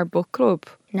Memoir Book Club?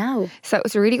 No. So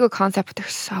it's a really good concept, but they're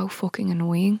so fucking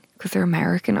annoying because they're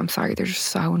American. I'm sorry, they're just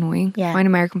so annoying. Yeah. Find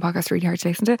American podcasts really hard to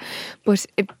listen to. But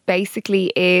it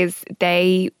basically is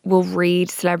they will read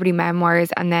celebrity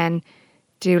memoirs and then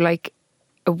do like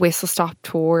a whistle stop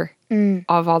tour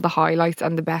of all the highlights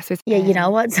and the best bits. Yeah, you know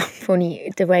what's so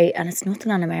funny? The way, and it's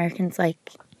nothing on Americans, like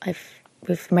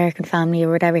with American family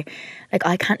or whatever, like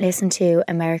I can't listen to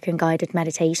American guided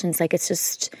meditations. Like it's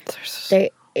just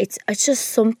it's just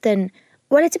something.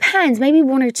 Well, it depends. Maybe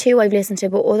one or two I've listened to,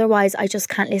 but otherwise I just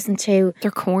can't listen to. They're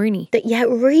corny. Yeah,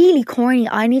 really corny.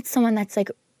 I need someone that's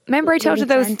like. Remember I told you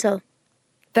gentle.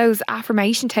 those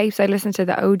affirmation tapes I listened to,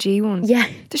 the OG ones? Yeah.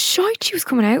 The shite she was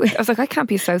coming out with. I was like, I can't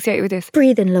be associated with this.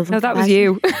 Breathe in love. No, that was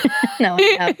you. No,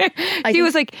 He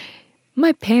was like,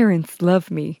 my parents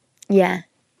love me. Yeah.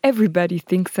 Everybody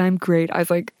thinks I'm great. I was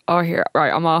like, oh, here,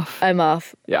 right, I'm off. I'm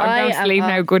off. Yeah, I'm going to sleep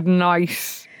now. Good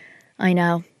night. I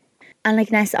know. And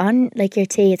like Ness, on like your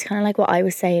tea, it's kind of like what I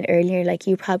was saying earlier. Like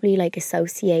you probably like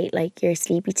associate like your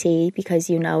sleepy tea because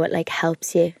you know it like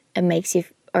helps you and makes you,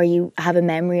 or you have a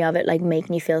memory of it like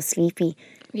making you feel sleepy.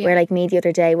 Yeah. Where like me the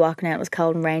other day walking out, it was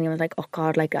cold and rainy. I was like, oh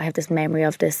God, like I have this memory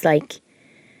of this like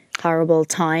horrible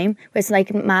time. Where it's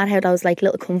like mad how those like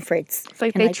little comforts. It's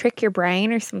like they trick your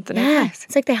brain or something. Yeah,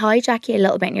 it's like they hijack you a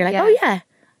little bit and you're like, oh yeah,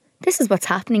 this is what's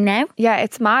happening now. Yeah,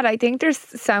 it's mad. I think there's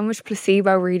so much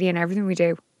placebo really in everything we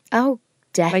do. Oh,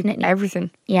 definitely. Like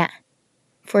everything. Yeah,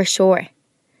 for sure.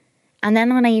 And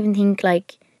then when I even think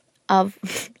like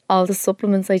of all the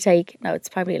supplements I take, no, it's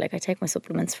probably like I take my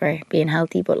supplements for being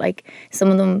healthy, but like some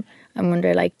of them I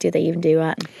wonder like, do they even do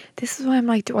that? This is why I'm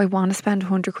like, do I want to spend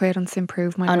 100 quid on to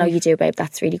improve my life? Oh no, you do, babe.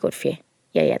 That's really good for you.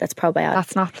 Yeah, that's probiotic.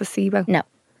 That's not placebo. No.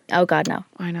 Oh God, no.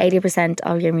 I know. 80%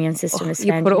 of your immune system is found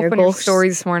in your gut. You put it up in your story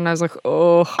this morning. I was like,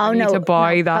 I need to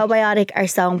buy that. Probiotic are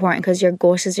so important because your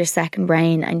gut is your second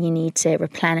brain and you need to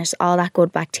replenish all that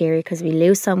good bacteria because we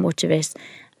lose so much of it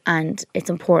and it's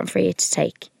important for you to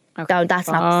take. Okay, no, that's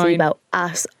not placebo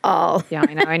at all. Yeah,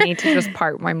 I know. I need to just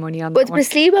park my money on that. But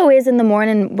placebo is in the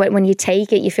morning when you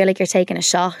take it, you feel like you're taking a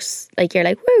shot. Like you're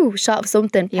like, woo, shot of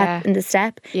something, pep in the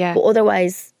step. Yeah. But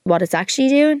otherwise, what it's actually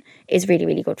doing is really,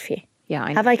 really good for you. Yeah,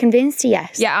 I know. Have I convinced you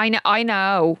yet? Yeah, I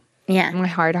know. Yeah. My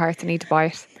heart of hearts, I need to buy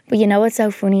it. But you know what's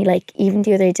so funny? Like even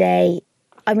the other day,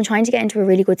 I've been trying to get into a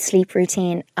really good sleep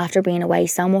routine after being away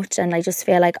so much, and I just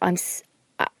feel like I'm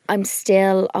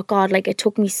still. Oh God! Like it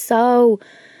took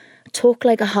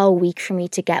like a whole week for me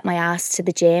to get my ass to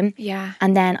the gym. Yeah.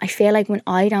 And then I feel like when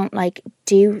I don't like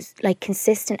do like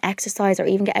consistent exercise or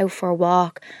even get out for a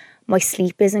walk, my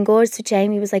sleep isn't good. So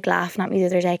Jamie was like laughing at me the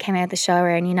other day, came out of the shower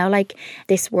and you know like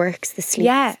this works, the sleep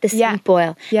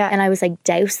oil. Yeah. And I was like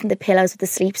dousing the pillows with the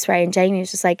sleep spray and Jamie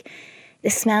was just like,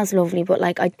 this smells lovely, but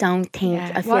like I don't think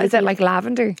I feel what is it, like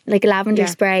lavender? Like lavender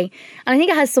spray. And I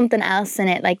think it has something else in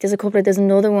it. Like there's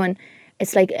another one.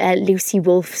 It's like Lucy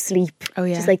Wolf sleep. Oh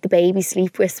yeah. Just like the baby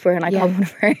sleep whisper and I got one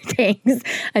of her things.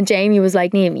 And Jamie was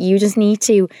like, Niamh, you just need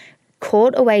to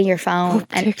cut away your phone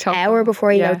an hour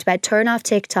before you go to bed. Turn off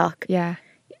TikTok. Yeah.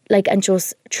 Like and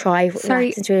just try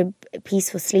relax into a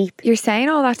peaceful sleep. You're saying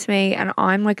all that to me and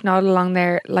I'm like not along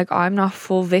there. Like I'm not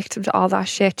full victim to all that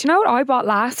shit. Do you know what I bought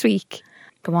last week?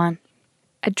 Come on.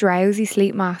 A drowsy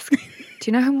sleep mask. Do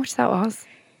you know how much that was?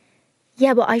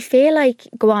 Yeah, but I feel like,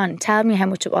 go on, tell me how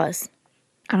much it was.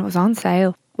 and it was on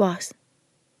sale. What?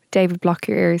 David, block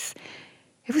your ears.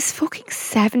 It was fucking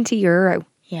 €70.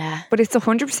 Yeah. But it's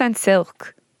 100%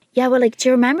 silk. Yeah, well, like, do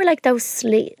you remember, like, those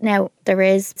sleep... Now,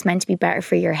 it's meant to be better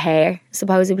for your hair,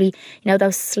 supposedly. You know,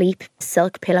 those sleep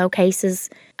silk pillowcases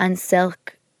and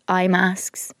silk eye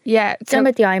masks. Yeah. Don't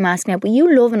about the eye mask now, but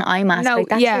you love an eye mask. No, like,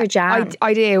 that's yeah, your jam.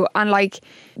 I do. And like,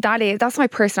 that's my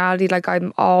personality. Like, I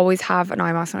always have an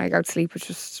eye mask when I go to sleep. It's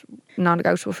just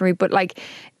non-negotiable for me. But like,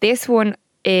 this one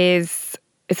is...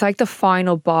 It's like the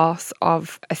final boss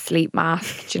of a sleep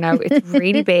mask, you know. It's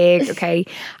really big, okay,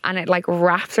 and it like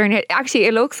wraps around it. Actually,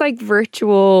 it looks like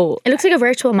virtual. It looks like a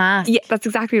virtual mask. Yeah, that's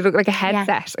exactly what it looks like, a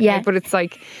headset. Okay? Yeah. But it's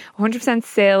like 100%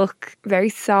 silk, very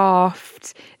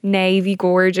soft, navy,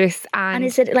 gorgeous. And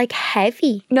is it like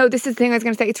heavy? No, this is the thing I was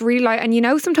going to say. It's really light. And you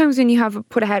know, sometimes when you have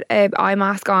put a eye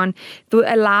mask on, the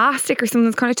elastic or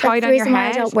something's kind of tied on your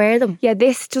head. I don't wear them. Yeah,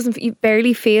 this doesn't, you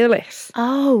barely feel it.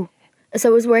 Oh. So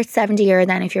it was worth €70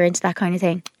 then if you're into that kind of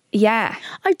thing. Yeah.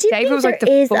 I do David think was like there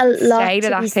the is a fucking lot shade of to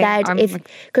that be thing. said I'm if like-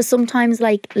 because sometimes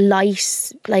like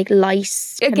light can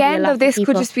be a Again, lot though, for this could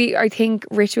people. just be, I think,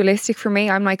 ritualistic for me.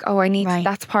 I'm like, oh, I need Right.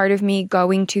 that's part of me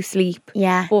going to sleep.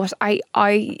 Yeah. But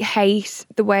I hate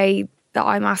the way the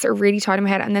eye masks are really tight in my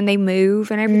head and then they move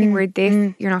and everything. Where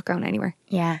this, you're not going anywhere.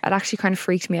 Yeah. It actually kind of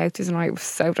freaked me out this night. It was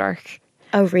so dark.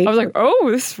 Oh really? I was like, oh,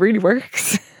 this really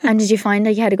works. And did you find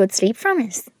that you had a good sleep from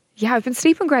it? Yeah, I've been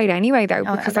sleeping great anyway though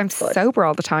because I'm that's good. sober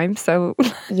all the time. So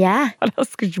Yeah. what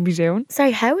else could you be doing?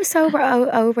 Sorry, how is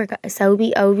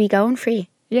sobie going for you?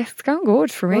 Yes, it's going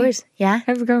good for me. Good. Yeah.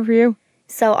 How's it going for you?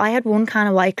 So I had one can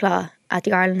of White Claw at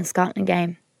the Ireland and Scotland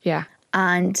game, Yeah.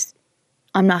 and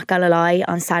I'm not gonna lie,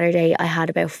 on Saturday I had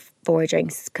about 4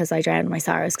 drinks because I drowned my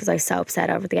sorrows because I was so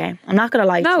upset over the game. I'm not gonna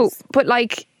lie. No, but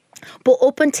like, But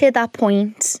up until that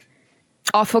point,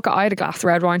 oh fuck it, I had a glass of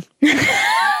red wine.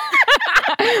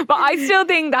 But I still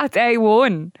think that's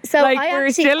A1. so like I we're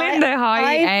actually, still in the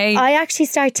high A. I actually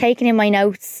started taking in my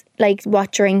notes like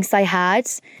what drinks I had.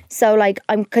 So like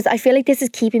because I feel like this is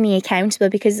keeping me accountable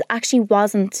because it actually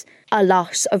wasn't a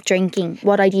lot of drinking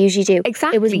what I'd usually do.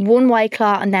 Exactly. It was one White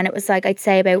Claw and then it was like I'd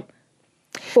say about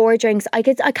 4 drinks. I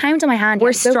count on my hand. We're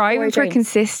about 4 striving for drinks.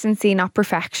 consistency, not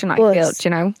perfection, I But- feel, do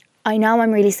you know? I know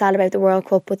I'm really sad about the World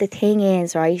Cup, but the thing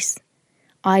is, right,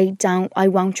 I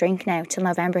won't drink now till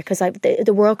November because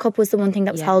the World Cup was the one thing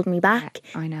that was holding me back.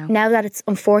 I know. Now that it's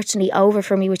unfortunately over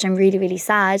for me, which I'm really, really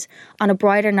sad, on a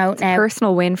brighter note now,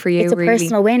 Personal win for you, it's a really.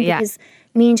 personal win Yeah. because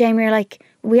me and Jamie are like,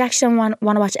 we actually don't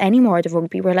want to watch any more of the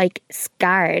rugby. We're like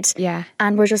scarred. Yeah.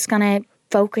 And we're just going to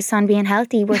focus on being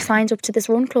healthy. We're signed up to this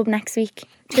run club next week.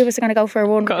 2 of us are going to go for a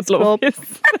run God club. love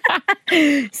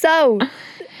you. So,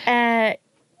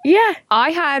 yeah.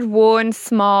 I had one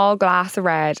small glass of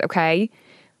red, okay?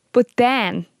 But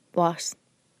then What?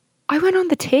 I went on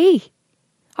the tea.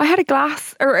 I had a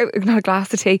glass, or not a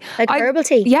glass of tea. Like herbal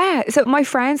tea? Yeah. So my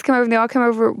friends came over and they all came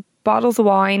over with bottles of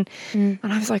wine. And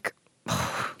I was like,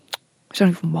 oh, I don't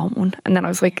even want one. And then I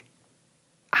was like,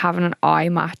 having an eye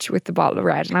match with the bottle of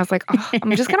red. And I was like, oh,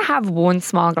 I'm just going to have one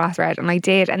small glass of red. And I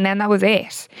did. And then that was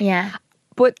it. Yeah.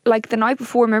 But like the night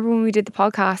before, remember when we did the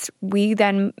podcast, we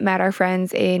then met our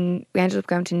friends we ended up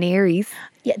going to Neary's.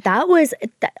 Yeah, I was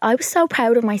so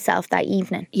proud of myself that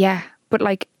evening. Yeah. But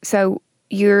like, so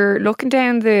you're looking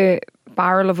down the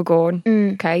barrel of a gun,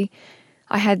 okay?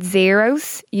 I had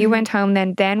zeros. You went home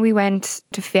then we went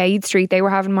to Fade Street. They were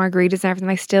having margaritas and everything.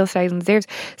 I still stayed on the zeros.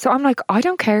 So I'm like, I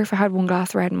don't care if I had one glass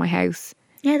of red in my house.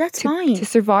 Yeah, that's fine. To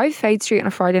survive Fade Street on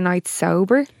a Friday night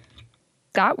sober,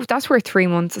 that's worth 3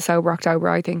 months of sober October,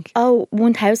 I think. Oh,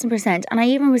 1000%. And I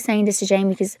even was saying this to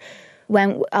Jamie because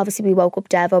when obviously we woke up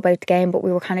Devo about the game, but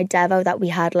we were kind of Devo that we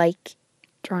had like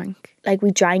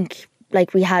we drank,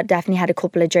 like we had definitely had a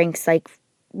couple of drinks, like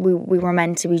we were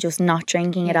meant to be just not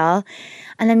drinking at all.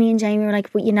 And then me and Jamie were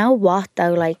like, but you know what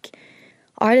though, like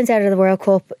Ireland's out of the World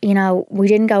Cup, you know, we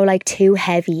didn't go like too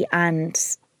heavy and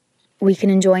we can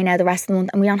enjoy now the rest of the month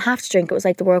and we don't have to drink. It was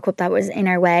like the World Cup that was in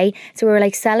our way. So we were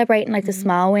like celebrating like the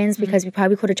small wins because we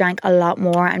probably could have drank a lot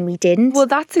more and we didn't. Well,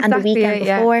 that's exactly And the weekend it,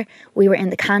 yeah. before, we were in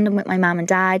the Camden with my mum and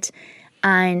dad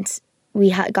and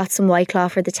we got some White Claw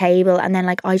for the table and then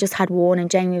like I just had one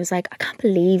and Jamie was like, I can't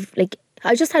believe, like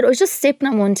I was just sipping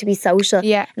on one to be social.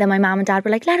 Yeah. And then my mum and dad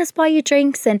were like, let us buy you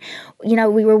drinks. And, you know,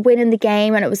 we were winning the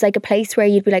game and it was like a place where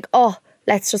you'd be like, oh,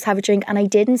 let's just have a drink. And I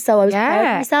didn't. So I was proud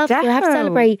of myself. So I have to defo.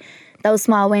 celebrate those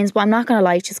small wins. But I'm not going to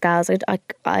lie to you, guys.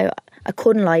 I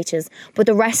couldn't lie to you. But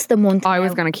the rest of the month I now,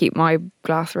 was going to keep my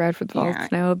glass of red for the vaults Yeah.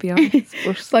 now, I'll be honest.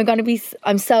 But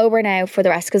I'm sober now for the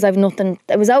rest because I've nothing.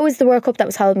 It was always the World Cup that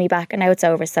was holding me back and now it's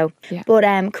over. So, Yeah. But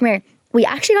come here. We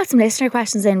actually got some listener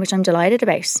questions in, which I'm delighted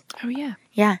about. oh yeah.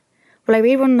 Yeah. Will I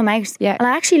read one of them out? Yeah. And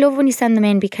I actually love when you send them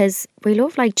in because we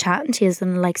love like chatting to you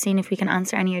and like seeing if we can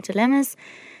answer any of your dilemmas.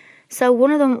 So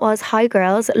one of them was, hi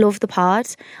girls, love the pod.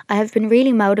 I have been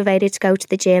really motivated to go to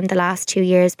the gym the last 2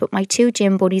 years, but my 2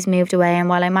 gym buddies moved away, and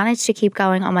while I managed to keep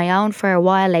going on my own for a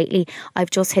while lately, I've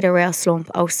just hit a real slump.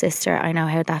 Oh sister, I know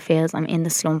how that feels. I'm in the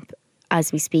slump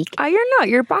as we speak. Oh, you're not.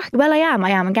 You're back. Well, I am.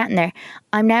 I'm getting there.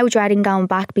 I'm now dreading going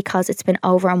back because it's been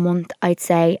over a month, I'd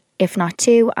say, if not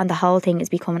 2, and the whole thing is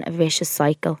becoming a vicious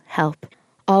cycle. Help.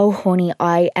 Oh, honey,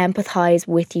 I empathise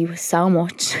with you so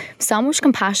much. So much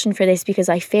compassion for this, because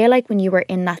I feel like when you were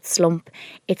in that slump,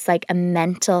 it's like a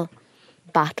mental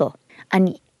battle.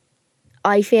 And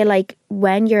I feel like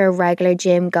when you're a regular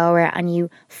gym goer and you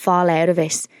fall out of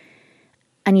it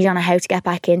and you don't know how to get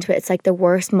back into it, it's like the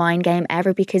worst mind game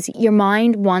ever, because your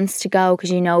mind wants to go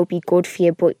because you know it'd be good for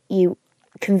you, but you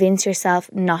convince yourself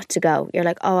not to go. You're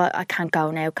like, oh, I can't go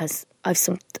now because I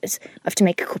have to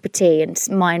make a cup of tea and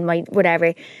mind my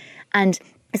whatever. And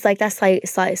it's like that's like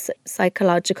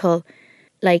psychological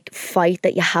like fight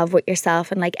that you have with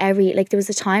yourself. And like there was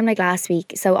a time like last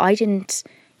week, so I didn't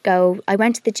go. I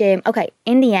went to the gym. Okay,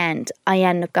 in the end I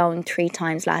ended up going 3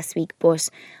 times last week, but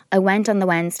I went on the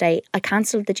Wednesday. I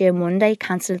cancelled the gym Monday,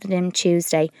 cancelled the gym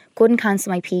Tuesday, couldn't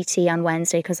cancel my PT on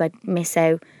Wednesday because I'd miss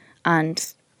out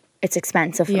and it's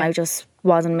expensive and I just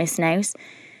wasn't missing out.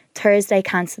 Thursday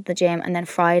cancelled the gym, and then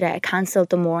Friday I cancelled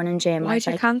the morning gym. Why'd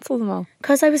you cancel them all?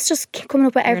 Because I was just coming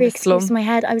up with every excuse in my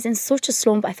head. I was in such a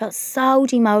slump. I felt so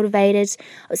demotivated.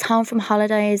 I was home from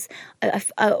holidays.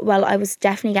 I was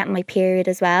definitely getting my period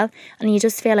as well, and you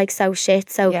just feel like so shit.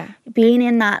 So being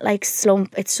in that like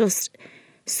slump, it's just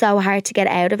so hard to get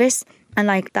out of it. And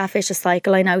like that vicious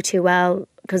cycle, I know too well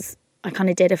because I kind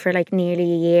of did it for like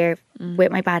nearly a year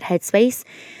with my bad headspace.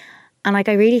 And like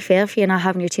I really feel for you not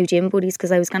having your 2 gym buddies,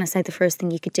 because I was going to say the first thing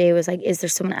you could do is like, is there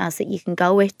someone else that you can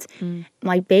go with?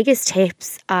 My biggest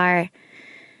tips are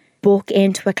book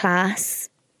into a class,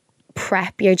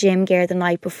 prep your gym gear the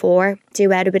night before,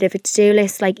 do out a bit of a to-do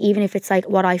list. Like even if it's like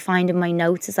what I find in my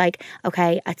notes is like,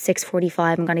 okay, at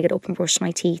 6:45 I'm going to get up and brush my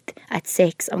teeth. At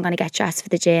 6 I'm going to get dressed for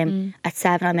the gym. At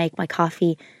 7 I'll make my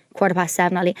coffee.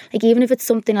 7:15 I'll eat. Like even if it's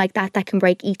something like that can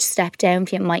break each step down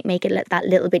for you, it might make it that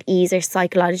little bit easier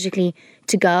psychologically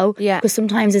to go. Yeah. Because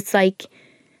sometimes it's like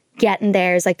getting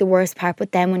there is like the worst part,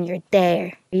 but then when you're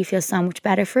there you feel so much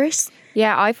better for it.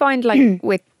 Yeah, I find like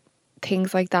with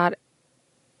things like that,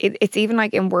 it's even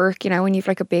like in work, you know, when you've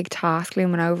like a big task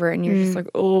looming over and you're just like,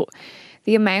 oh,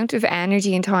 the amount of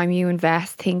energy and time you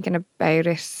invest thinking about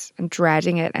it and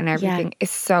dreading it and everything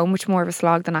is so much more of a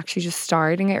slog than actually just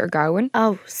starting it or going.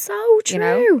 Oh, so true. You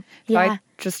know? So I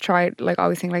just try, like,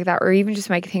 always think like that, or even just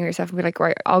make a thing of yourself and be like,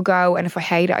 right, I'll go, and if I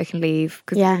hate it, I can leave.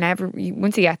 Because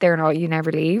once you get there and all, you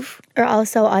never leave. Or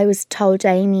also, I was told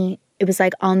Amy, it was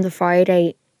like on the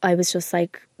Friday, I was just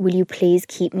like, will you please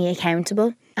keep me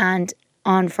accountable? And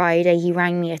on Friday he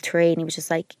rang me at 3 and he was just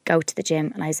like, go to the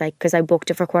gym. And I was like, because I booked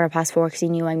it for 4:15 because he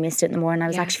knew I missed it in the morning. I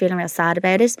was actually feeling real sad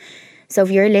about it. So if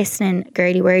you're listening,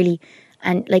 girly whirly,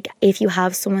 and like if you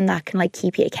have someone that can like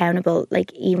keep you accountable,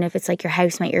 like even if it's like your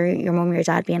housemate or your mum or your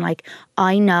dad being like,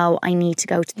 I know I need to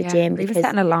go to the gym, because even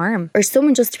set an alarm, or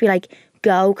someone just to be like,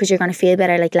 go because you're going to feel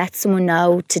better. Like let someone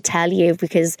know to tell you,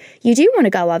 because you do want to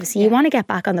go, obviously. You want to get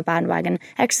back on the bandwagon.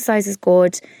 Exercise is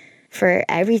good for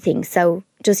everything. So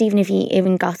just even if you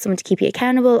even got someone to keep you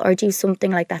accountable, or do something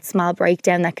like that small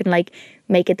breakdown that can like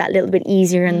make it that little bit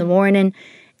easier in the morning.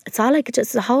 It's all like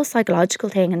just a whole psychological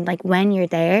thing, and like when you're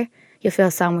there you'll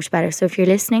feel so much better. So if you're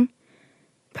listening,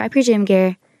 prep your gym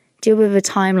gear, do a bit of a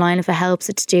timeline if it helps,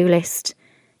 a to-do list,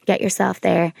 get yourself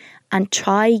there, and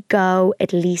try go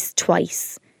at least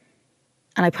twice,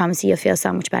 and I promise you'll feel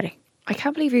so much better. I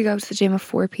can't believe you go to the gym at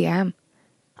 4 p.m.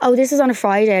 Oh, this is on a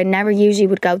Friday. I never usually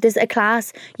would go. There's a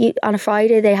class, on a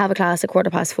Friday they have a class at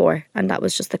 4:15, and that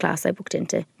was just the class I booked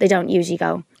into. They don't usually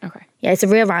go. Okay. Yeah, it's a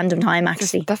real random time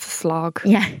actually. That's a slog.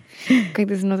 Yeah. Okay,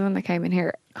 there's another one that came in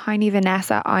here. Hi Niamh and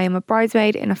Nessa, I am a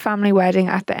bridesmaid in a family wedding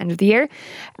at the end of the year.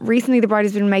 Recently the bride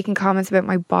has been making comments about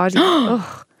my body.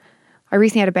 Ugh. I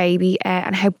recently had a baby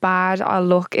and how bad I'll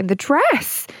look in the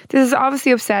dress. This is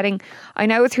obviously upsetting. I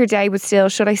know it's her day, but still,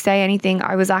 should I say anything?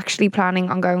 I was actually planning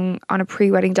on going on a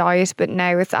pre-wedding diet, but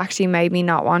now it's actually made me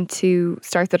not want to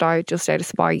start the diet just out of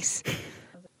spite.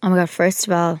 Oh my God, first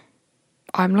of all,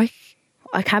 I'm like,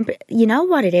 I can't, you know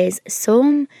what it is?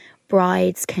 Some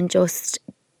brides can just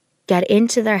get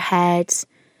into their head.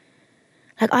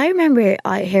 Like I remember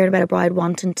I heard about a bride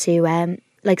wanting to,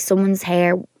 like someone's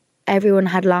hair, everyone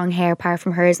had long hair apart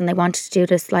from hers, and they wanted to do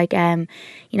this like you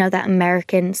know, that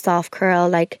American soft curl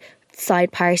like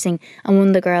side parting, and one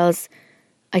of the girls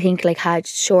I think like had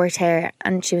short hair,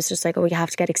 and she was just like, oh, you have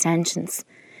to get extensions.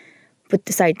 But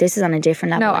sorry, this is on a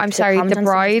different level. No, like, I'm to sorry. comment The on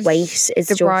bride, someone's weight is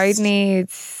the just, bride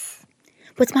needs.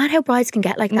 But it's mad how brides can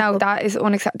get like that. No, but- that is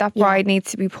unacceptable. That bride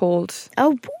needs to be pulled.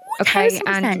 Oh, Okay,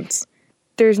 1000%.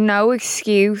 There's no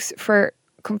excuse for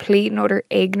complete and utter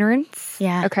ignorance.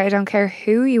 Yeah. Okay, I don't care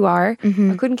who you are.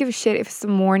 Mm-hmm. I couldn't give a shit if it's the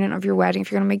morning of your wedding.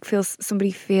 If you're going to make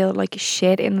somebody feel like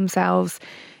shit in themselves,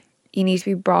 you need to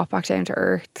be brought back down to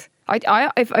earth.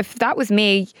 If that was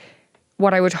me,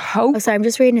 what I would hope. Oh, sorry, I'm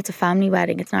just reading it's a family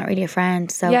wedding. It's not really a friend.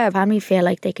 So Yeah. family feel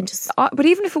like they can just... But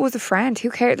even if it was a friend, who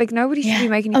cares? Like, nobody should be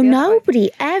making you Oh, feel that way.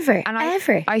 nobody, ever, And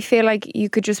ever. I feel like you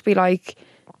could just be like,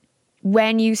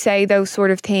 when you say those sort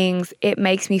of things, it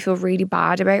makes me feel really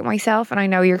bad about myself. And I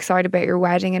know you're excited about your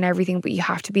wedding and everything, but you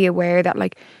have to be aware that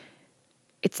like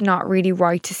it's not really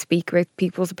right to speak about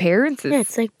people's appearances. Yeah,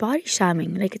 it's like body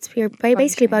shaming. Like you're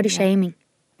basically body shaming.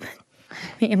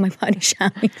 Me and my body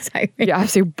shaming, sorry. You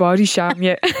absolute body sham,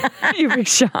 you big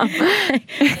sham.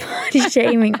 Body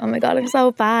shaming. Oh my God, I'm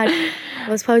so bad.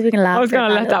 I suppose we can laugh. I was going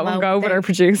to let that one go, but our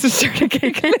producer started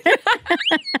giggling.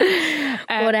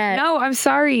 No, I'm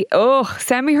sorry. Oh,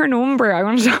 send me her number. I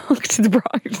want to talk to the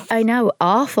bride. I know,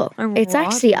 awful. It's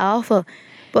actually awful.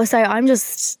 But sorry, I'm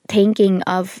just thinking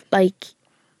of like,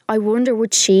 I wonder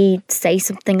would she say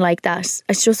something like that?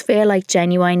 I just feel like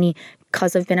genuinely,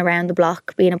 because I've been around the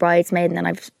block being a bridesmaid, and then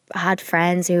I've had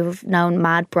friends who've known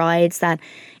mad brides, that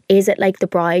is it like the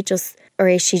bride just, or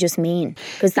is she just mean?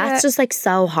 Because that's just like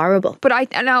so horrible. But I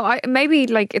know, maybe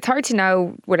like it's hard to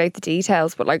know without the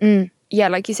details, but like, yeah,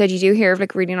 like you said, you do hear of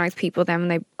like really nice people then when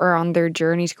they are on their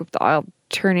journey to go up the aisle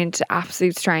turn into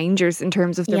absolute strangers in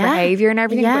terms of their behaviour and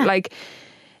everything. But like,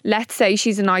 let's say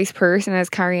she's a nice person and is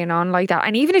carrying on like that.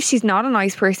 And even if she's not a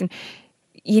nice person,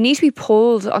 you need to be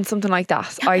pulled on something like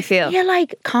that, I feel. I feel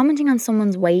like commenting on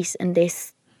someone's weight in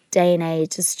this day and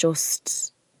age is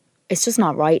just, it's just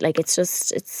not right. Like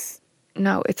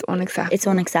No, it's unacceptable. It's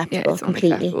unacceptable, Yeah, it's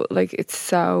completely. unacceptable. Like it's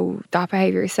so, that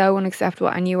behaviour is so unacceptable,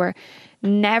 and you are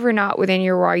never not within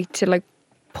your right to like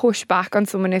push back on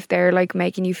someone if they're like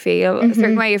making you feel a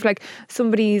certain way. If like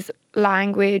somebody's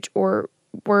language or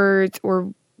words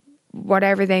or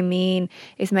whatever they mean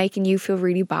is making you feel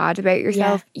really bad about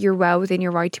yourself, you're well within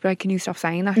your right to be like, can you stop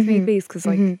saying that to me please, because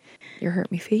like you're hurt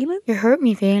me feelings. You hurt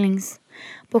me feelings.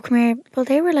 But come here, well,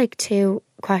 they were like 2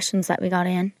 questions that we got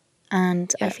in,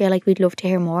 and I feel like we'd love to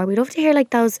hear more. We'd love to hear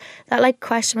like those, that like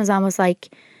question was almost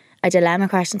like a dilemma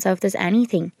question. So if there's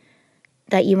anything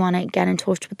that you want to get in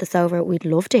touch with us over, we'd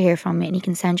love to hear from you, and you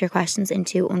can send your questions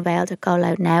into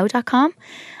unveiled@goloudnow.com.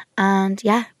 And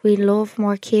yeah, we love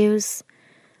more cues.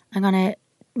 I'm going to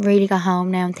really go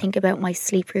home now and think about my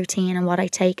sleep routine and what I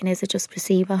take, and is it just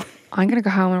placebo? I'm going to go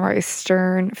home and write a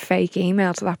stern fake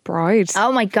email to that bride.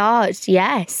 Oh my God,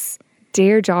 yes.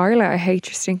 Dear Darla, I hate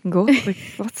your stinking guts. Like,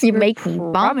 what's You your make me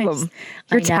problem? vomit.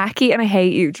 You're I know. tacky and I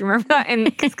hate you. Do you remember that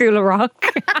in School of Rock?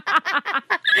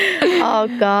 Oh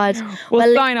God.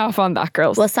 We'll sign off on that,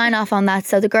 girls. We'll sign off on that.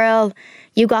 So the girl,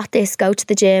 you got this, go to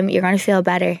the gym, you're going to feel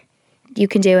better. You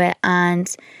can do it. And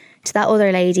to that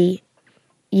other lady,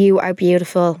 you are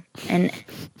beautiful and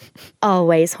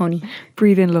always, honey.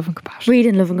 Breathe in love and compassion. Breathe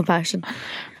in love and compassion.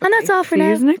 And that's all for See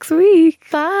now. you next week.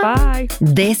 Bye. Bye.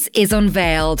 This is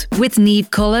Unveiled with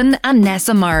Niamh Cullen and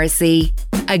Nessa Morrissey,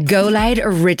 a Go Loud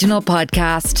original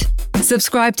podcast.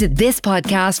 Subscribe to this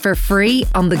podcast for free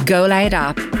on the Go Loud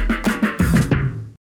app.